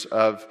 proofs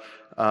from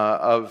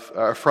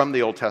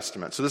the Old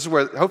Testament. So this is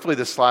where hopefully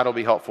this slide will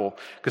be helpful,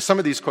 because some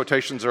of these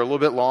quotations are a little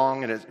bit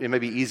long and it may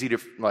be easy to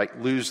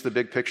lose the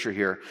big picture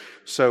here.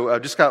 So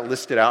just got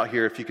listed out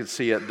here if you could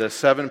see it, the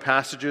 7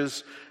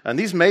 passages, and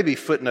these may be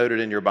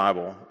footnoted in your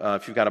Bible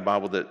if you've got a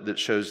Bible that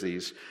shows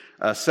these.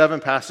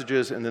 7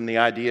 passages, and then the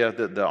idea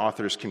that the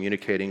author is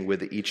communicating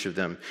with each of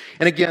them.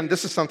 And again,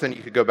 this is something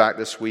you could go back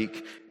this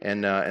week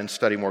and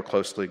study more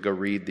closely. Go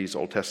read these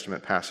Old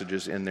Testament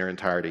passages in their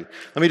entirety.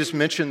 Let me just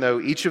mention, though,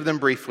 each of them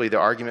briefly, the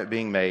argument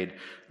being made,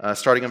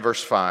 starting in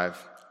verse 5.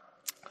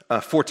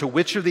 For to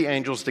which of the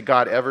angels did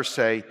God ever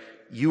say,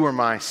 "You are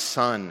my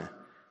son,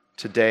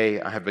 today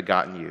I have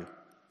begotten you"?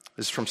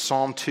 This is from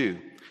Psalm 2.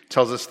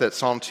 Tells us that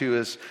Psalm 2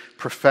 is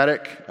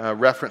prophetic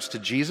reference to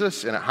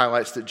Jesus, and it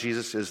highlights that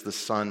Jesus is the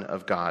Son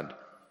of God.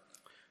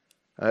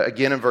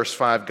 Again in verse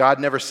 5, God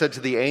never said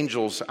to the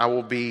angels, "I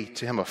will be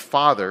to him a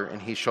father,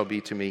 and he shall be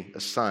to me a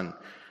son."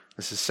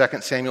 This is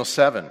 2 Samuel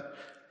 7.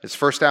 Its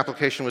first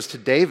application was to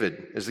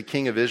David as the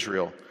king of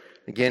Israel.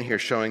 Again here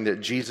showing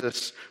that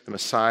Jesus, the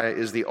Messiah,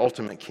 is the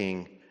ultimate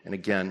king, and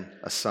again,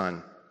 a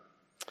son.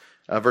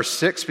 Verse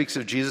 6 speaks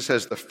of Jesus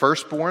as the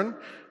firstborn.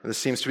 This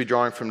seems to be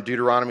drawing from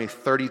Deuteronomy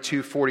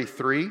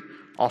 32:43,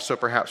 also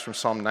perhaps from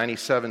Psalm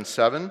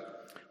 97:7.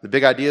 The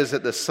big idea is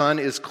that the Son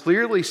is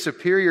clearly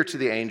superior to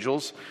the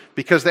angels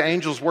because the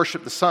angels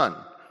worship the Son.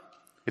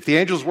 If the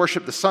angels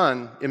worship the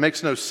Son, it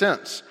makes no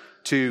sense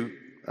to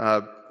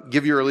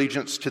give your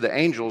allegiance to the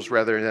angels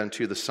rather than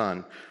to the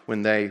Son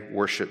when they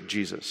worship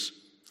Jesus.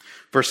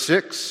 Verse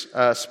 6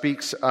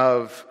 speaks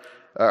of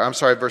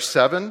verse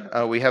 7,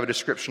 we have a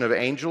description of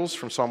angels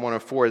from Psalm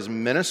 104 as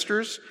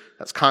ministers.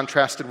 That's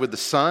contrasted with the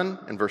Son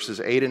in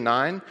verses 8 and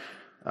 9.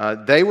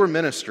 They were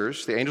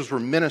ministers, the angels were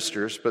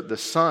ministers, but the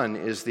Son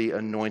is the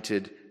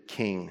anointed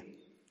king.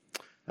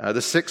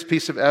 The sixth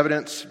piece of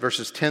evidence,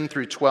 verses 10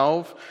 through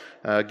 12,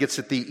 gets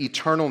at the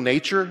eternal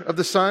nature of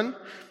the Son.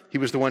 He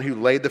was the one who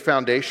laid the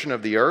foundation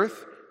of the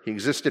earth. He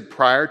existed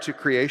prior to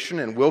creation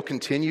and will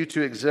continue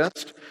to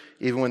exist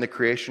even when the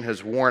creation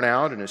has worn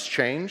out and has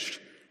changed.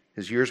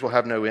 His years will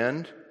have no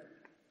end.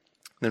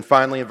 Then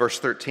finally, in verse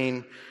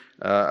 13,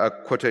 a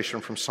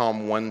quotation from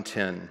Psalm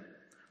 110.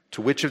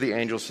 To which of the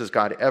angels has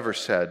God ever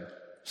said,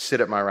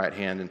 sit at my right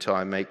hand until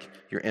I make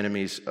your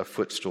enemies a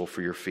footstool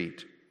for your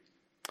feet?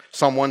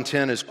 Psalm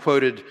 110 is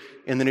quoted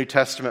in the New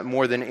Testament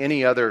more than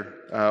any other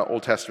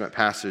Old Testament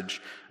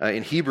passage.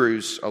 In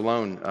Hebrews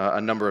alone,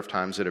 a number of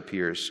times it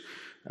appears.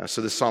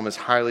 So this psalm is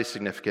highly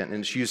significant,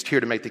 and it's used here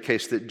to make the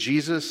case that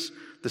Jesus,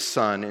 the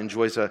Son,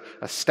 enjoys a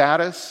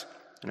status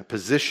and a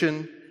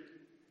position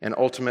and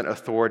ultimate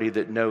authority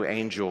that no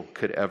angel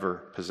could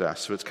ever possess.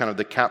 So it's kind of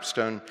the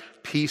capstone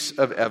piece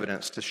of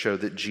evidence to show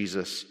that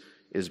Jesus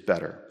is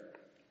better.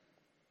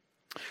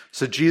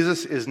 So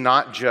Jesus is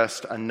not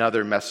just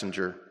another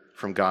messenger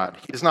from God.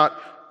 He is not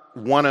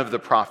one of the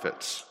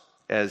prophets,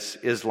 as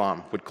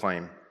Islam would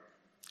claim.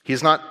 He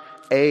is not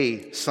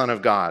a son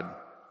of God,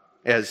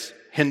 as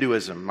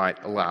Hinduism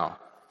might allow.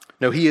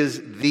 No, he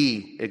is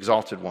the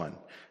exalted one,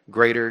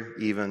 greater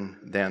even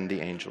than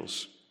the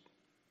angels.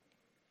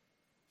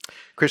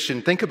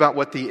 Christian, think about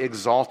what the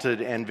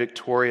exalted and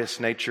victorious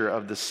nature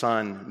of the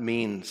Son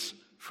means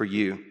for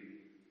you.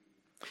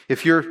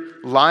 If your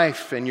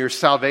life and your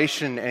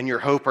salvation and your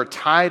hope are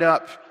tied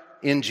up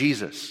in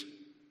Jesus,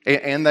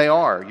 and they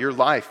are, your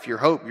life, your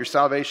hope, your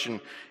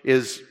salvation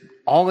is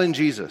all in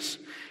Jesus.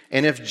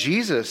 And if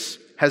Jesus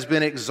has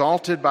been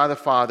exalted by the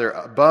Father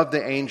above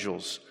the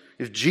angels,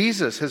 if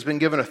Jesus has been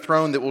given a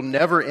throne that will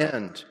never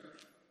end,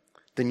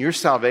 then your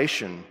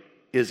salvation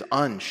is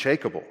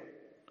unshakable.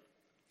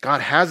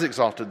 God has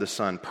exalted the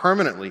Son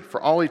permanently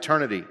for all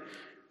eternity.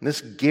 And this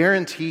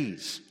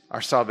guarantees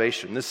our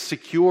salvation. This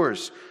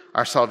secures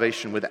our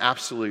salvation with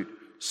absolute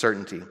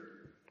certainty.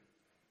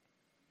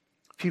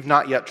 If you've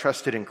not yet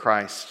trusted in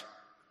Christ,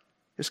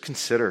 just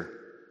consider.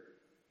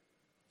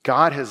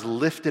 God has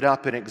lifted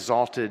up and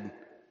exalted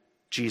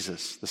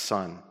Jesus, the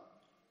Son.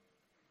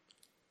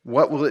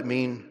 What will it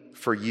mean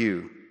for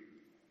you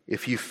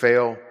if you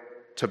fail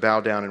to bow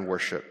down and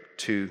worship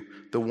to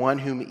the one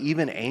whom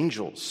even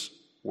angels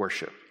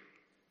worship?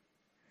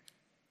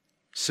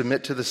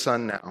 Submit to the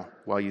Son now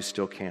while you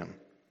still can.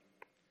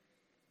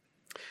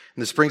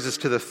 And this brings us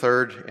to the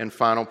third and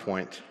final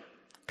point.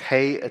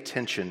 Pay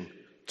attention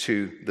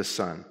to the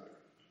Son.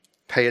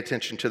 Pay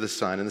attention to the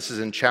Son. And this is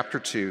in chapter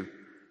 2,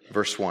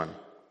 verse 1.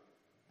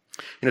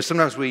 You know,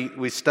 sometimes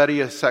we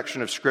study a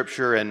section of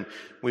Scripture and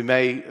we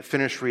may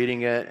finish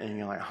reading it and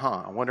you're like,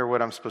 I wonder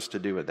what I'm supposed to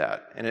do with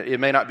that. And it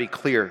may not be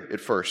clear at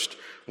first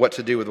what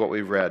to do with what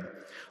we've read.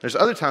 There's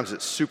other times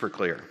it's super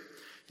clear.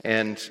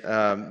 And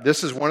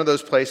this is one of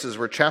those places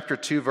where chapter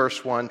 2,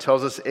 verse 1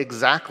 tells us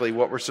exactly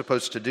what we're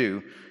supposed to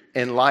do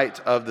in light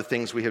of the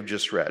things we have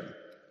just read.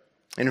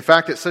 And in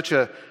fact, it's such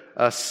a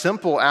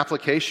simple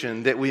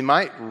application that we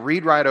might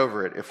read right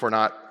over it if we're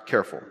not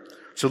careful.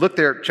 So look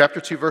there, chapter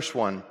 2, verse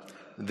 1.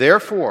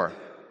 Therefore,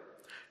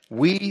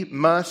 we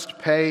must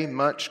pay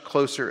much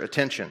closer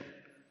attention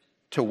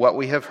to what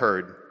we have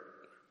heard,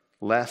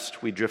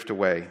 lest we drift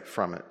away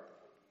from it.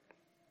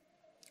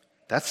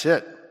 That's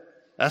it.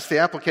 That's the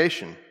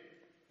application.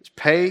 Just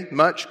pay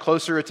much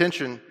closer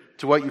attention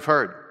to what you've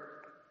heard.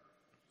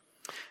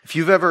 If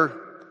you've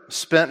ever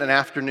spent an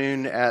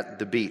afternoon at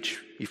the beach,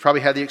 you've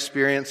probably had the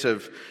experience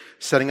of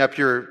setting up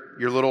your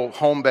little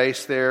home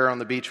base there on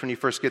the beach when you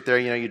first get there.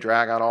 You know, you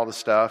drag out all the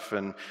stuff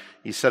and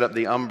you set up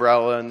the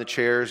umbrella and the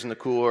chairs and the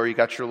cooler. You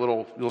got your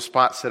little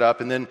spot set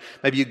up, and then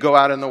maybe you go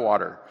out in the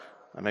water.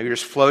 Maybe you're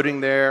just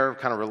floating there,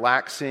 kind of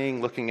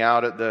relaxing, looking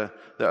out at the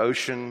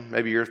ocean.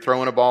 Maybe you're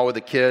throwing a ball with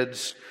the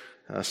kids,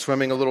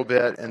 swimming a little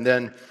bit, and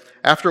then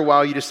after a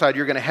while you decide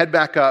you're going to head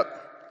back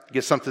up,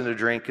 get something to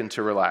drink and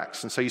to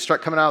relax. And so you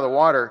start coming out of the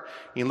water,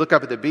 you look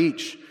up at the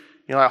beach,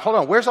 you're like, hold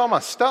on, where's all my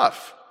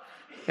stuff?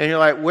 And you're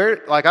like,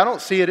 where? Like, I don't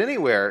see it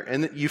anywhere.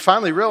 And you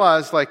finally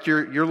realize, like,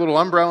 your little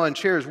umbrella and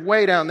chair is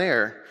way down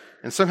there,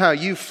 and somehow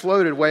you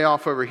floated way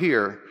off over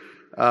here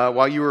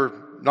while you were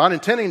not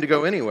intending to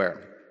go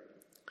anywhere.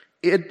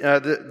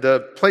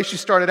 The place you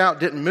started out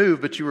didn't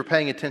move, but you were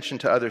paying attention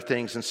to other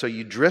things, and so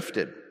you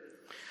drifted.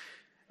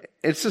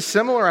 It's a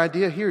similar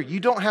idea here.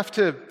 You don't have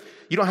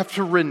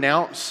to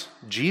renounce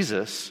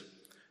Jesus.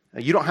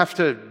 You don't have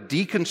to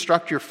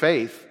deconstruct your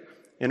faith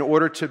in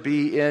order to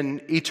be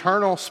in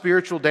eternal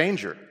spiritual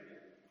danger.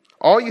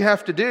 All you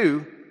have to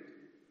do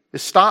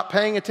is stop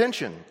paying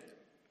attention.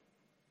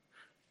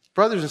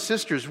 Brothers and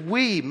sisters,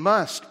 we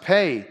must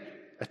pay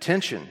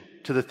attention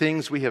to the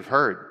things we have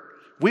heard.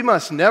 We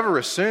must never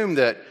assume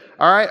that,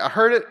 all right, I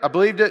heard it, I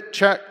believed it,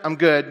 check, I'm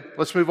good,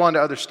 let's move on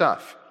to other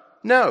stuff.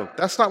 No,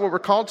 that's not what we're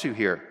called to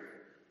here.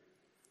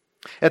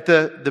 At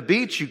the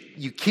beach,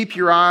 you keep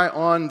your eye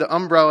on the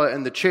umbrella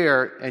and the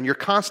chair, and you're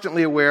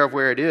constantly aware of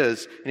where it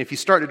is. And if you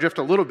start to drift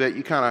a little bit,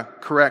 you kind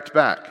of correct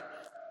back.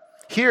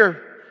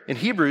 Here in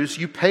Hebrews,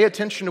 you pay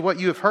attention to what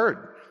you have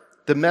heard.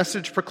 the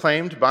message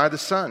proclaimed by the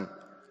Son.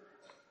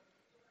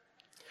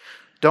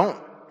 Don't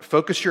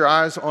focus your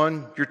eyes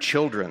on your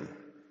children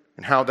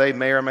and how they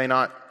may or may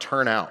not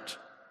turn out.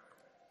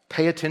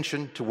 Pay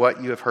attention to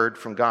what you have heard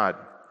from God.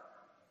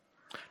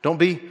 Don't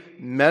be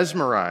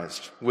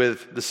mesmerized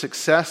with the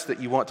success that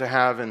you want to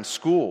have in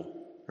school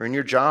or in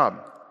your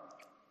job.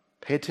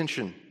 Pay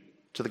attention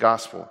to the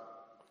gospel.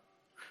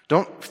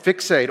 Don't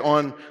fixate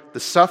on the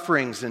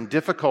sufferings and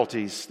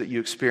difficulties that you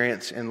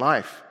experience in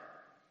life.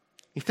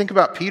 You think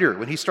about Peter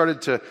when he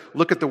started to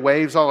look at the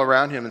waves all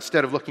around him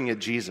instead of looking at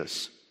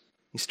Jesus.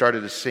 He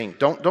started to sink.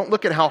 Don't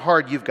look at how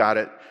hard you've got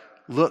it.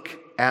 Look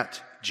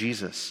at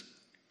Jesus.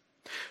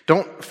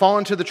 Don't fall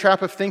into the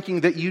trap of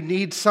thinking that you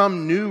need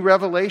some new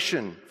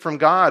revelation from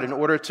God in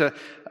order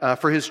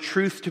for His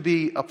truth to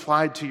be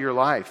applied to your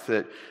life.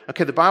 That,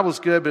 okay, the Bible's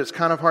good, but it's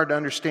kind of hard to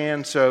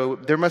understand, so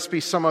there must be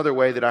some other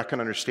way that I can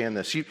understand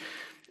this. You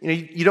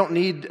don't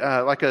need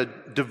like a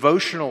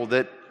devotional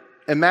that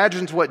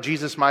imagines what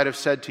Jesus might have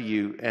said to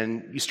you,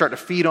 and you start to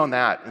feed on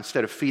that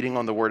instead of feeding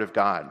on the Word of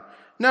God.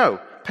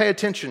 No, pay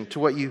attention to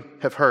what you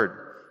have heard.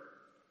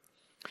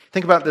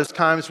 Think about those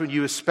times when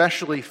you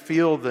especially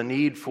feel the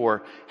need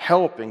for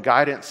help and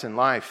guidance in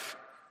life.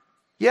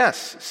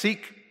 Yes,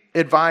 seek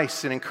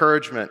advice and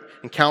encouragement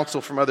and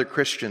counsel from other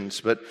Christians,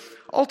 but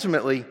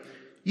ultimately,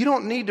 you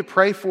don't need to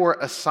pray for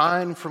a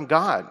sign from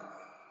God.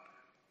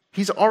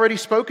 He's already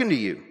spoken to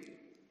you.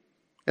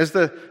 As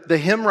the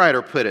hymn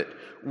writer put it,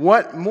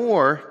 what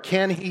more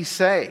can He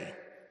say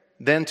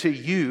than to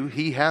you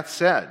He hath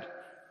said?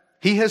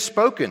 He has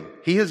spoken.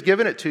 He has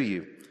given it to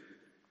you.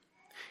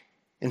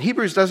 And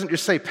Hebrews doesn't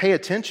just say pay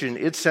attention,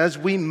 it says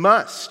we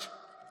must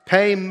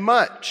pay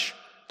much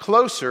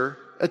closer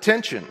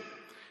attention.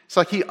 It's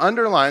like he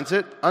underlines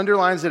it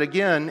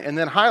again, and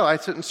then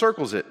highlights it and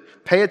circles it.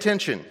 Pay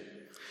attention.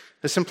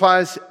 This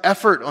implies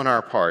effort on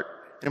our part.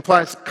 It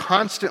implies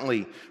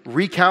constantly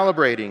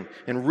recalibrating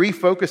and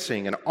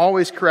refocusing and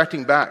always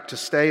correcting back to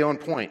stay on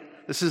point.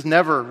 This is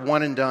never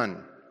one and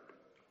done.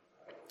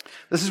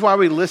 This is why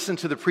we listen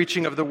to the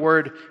preaching of the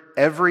Word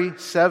every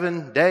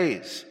 7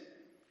 days.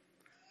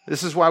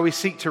 This is why we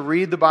seek to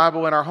read the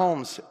Bible in our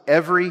homes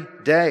every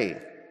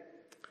day.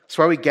 That's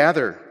why we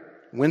gather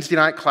Wednesday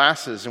night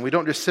classes, and we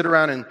don't just sit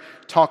around and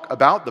talk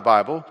about the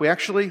Bible. We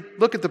actually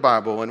look at the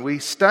Bible, and we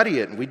study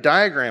it, and we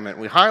diagram it,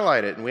 and we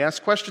highlight it, and we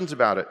ask questions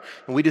about it,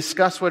 and we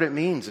discuss what it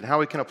means and how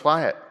we can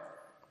apply it.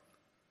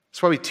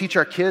 That's why we teach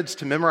our kids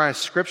to memorize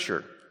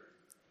Scripture,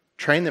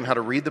 train them how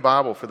to read the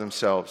Bible for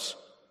themselves.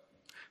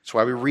 That's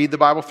why we read the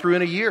Bible through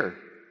in a year.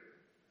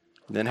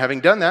 And then having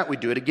done that, we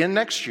do it again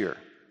next year.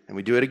 And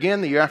we do it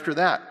again the year after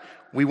that.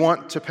 We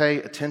want to pay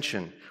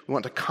attention. We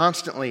want to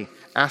constantly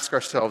ask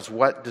ourselves,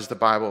 what does the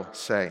Bible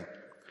say?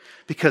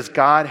 Because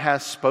God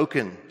has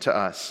spoken to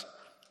us.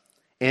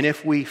 And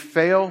if we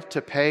fail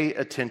to pay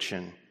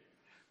attention,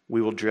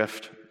 we will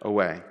drift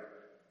away.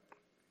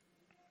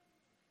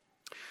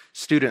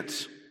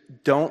 Students,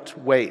 don't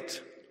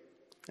wait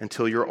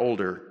until you're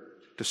older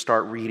to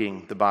start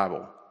reading the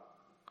Bible.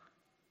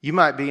 You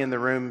might be in the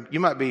room, you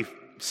might be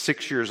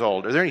 6 years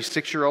old. Are there any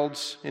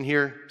 6-year-olds in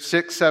here?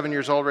 6, 7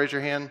 years old, raise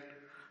your hand.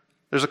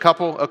 There's a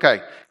couple?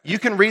 Okay. You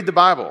can read the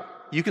Bible.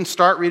 You can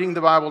start reading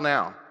the Bible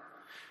now.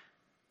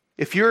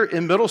 If you're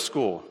in middle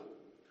school,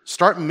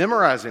 start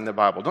memorizing the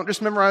Bible. Don't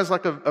just memorize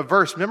like a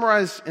verse.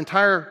 Memorize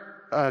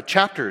entire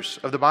chapters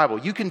of the Bible.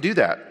 You can do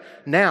that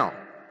now.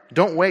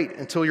 Don't wait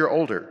until you're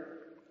older.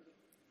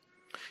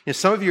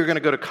 Some of you are going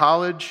to go to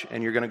college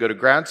and you're going to go to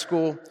grad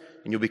school,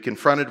 and you'll be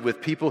confronted with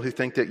people who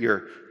think that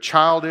you're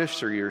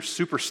childish or you're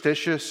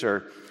superstitious,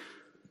 or,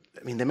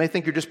 they may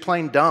think you're just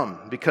plain dumb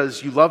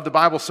because you love the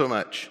Bible so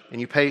much and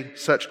you pay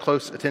such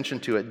close attention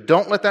to it.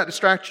 Don't let that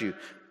distract you.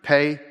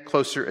 Pay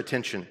closer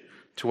attention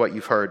to what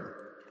you've heard.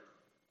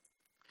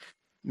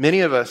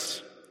 Many of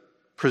us,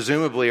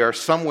 presumably, are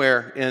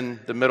somewhere in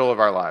the middle of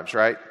our lives,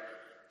 right?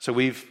 So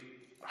we've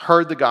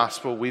heard the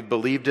gospel, we've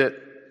believed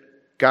it,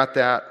 got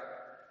that.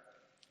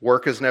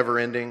 Work is never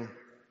ending.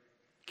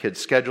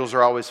 Kids' schedules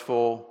are always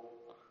full.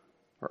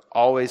 We're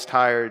always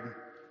tired.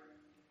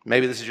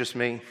 Maybe this is just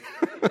me.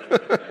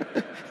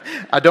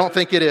 I don't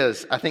think it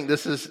is. I think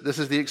this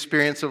is the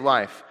experience of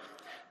life.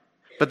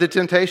 But the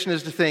temptation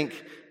is to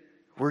think,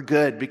 we're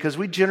good because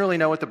we generally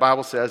know what the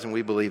Bible says and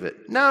we believe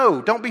it.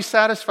 No, don't be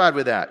satisfied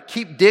with that.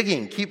 Keep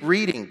digging, keep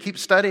reading, keep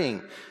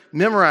studying,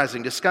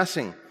 memorizing,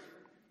 discussing.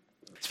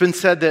 It's been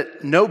said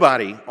that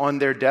nobody on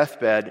their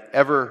deathbed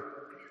ever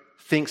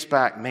thinks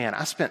back, man,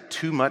 I spent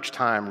too much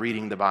time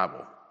reading the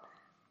Bible.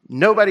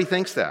 Nobody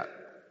thinks that.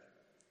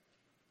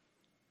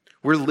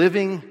 We're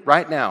living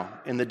right now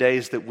in the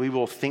days that we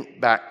will think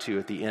back to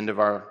at the end of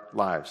our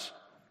lives.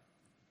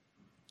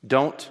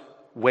 Don't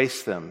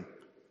waste them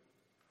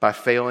by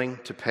failing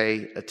to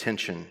pay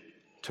attention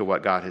to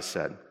what God has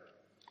said.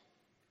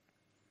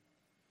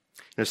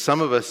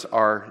 Some of us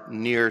are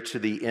near to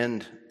the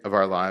end of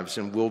our lives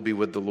and will be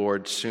with the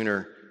Lord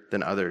sooner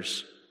than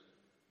others.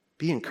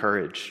 Be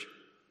encouraged.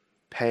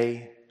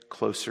 Pay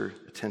closer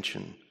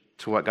attention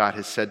to what God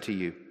has said to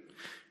you.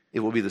 It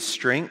will be the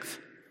strength,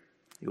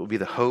 it will be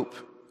the hope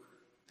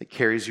that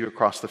carries you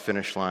across the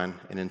finish line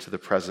and into the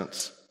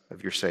presence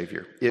of your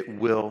Savior. It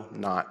will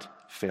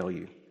not fail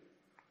you.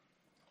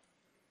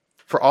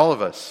 For all of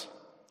us,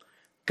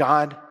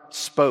 God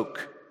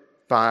spoke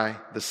by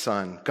the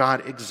Son.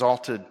 God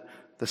exalted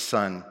the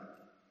Son.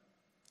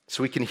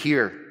 So we can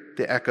hear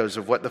the echoes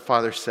of what the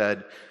Father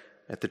said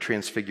at the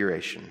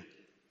Transfiguration.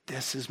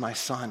 This is my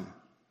Son.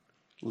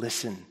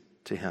 Listen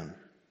to him.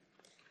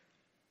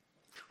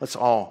 Let's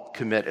all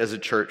commit as a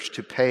church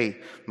to pay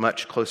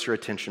much closer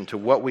attention to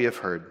what we have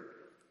heard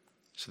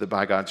so that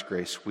by God's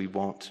grace we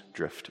won't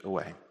drift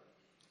away.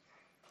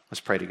 Let's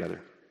pray together.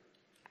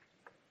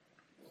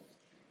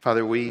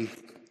 Father, we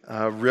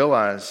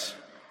realize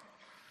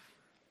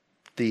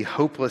the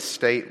hopeless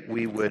state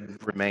we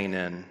would remain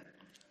in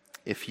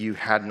if you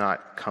had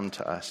not come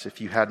to us,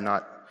 if you had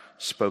not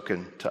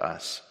spoken to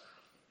us.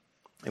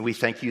 And we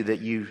thank you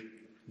that you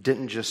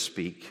didn't just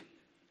speak,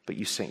 but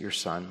you sent your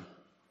Son.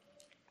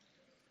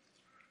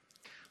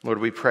 Lord,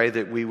 we pray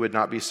that we would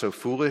not be so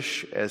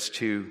foolish as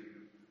to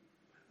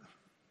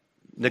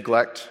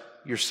neglect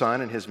your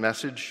Son and his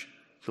message,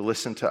 to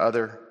listen to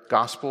other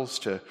gospels,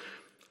 to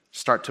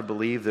start to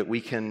believe that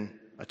we can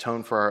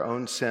atone for our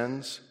own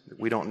sins, that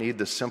we don't need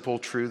the simple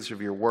truths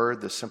of your word,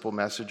 the simple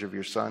message of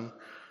your Son.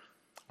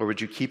 Or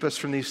would you keep us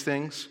from these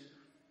things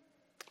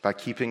by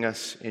keeping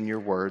us in your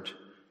word,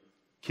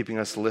 keeping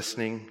us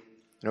listening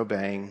and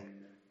obeying,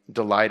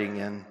 delighting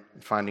in,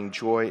 and finding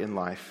joy in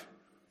life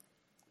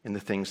in the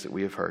things that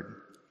we have heard.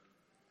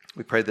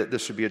 We pray that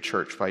this would be a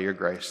church by your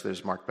grace that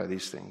is marked by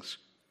these things.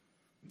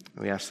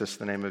 We ask this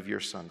in the name of your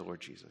Son, the Lord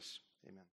Jesus.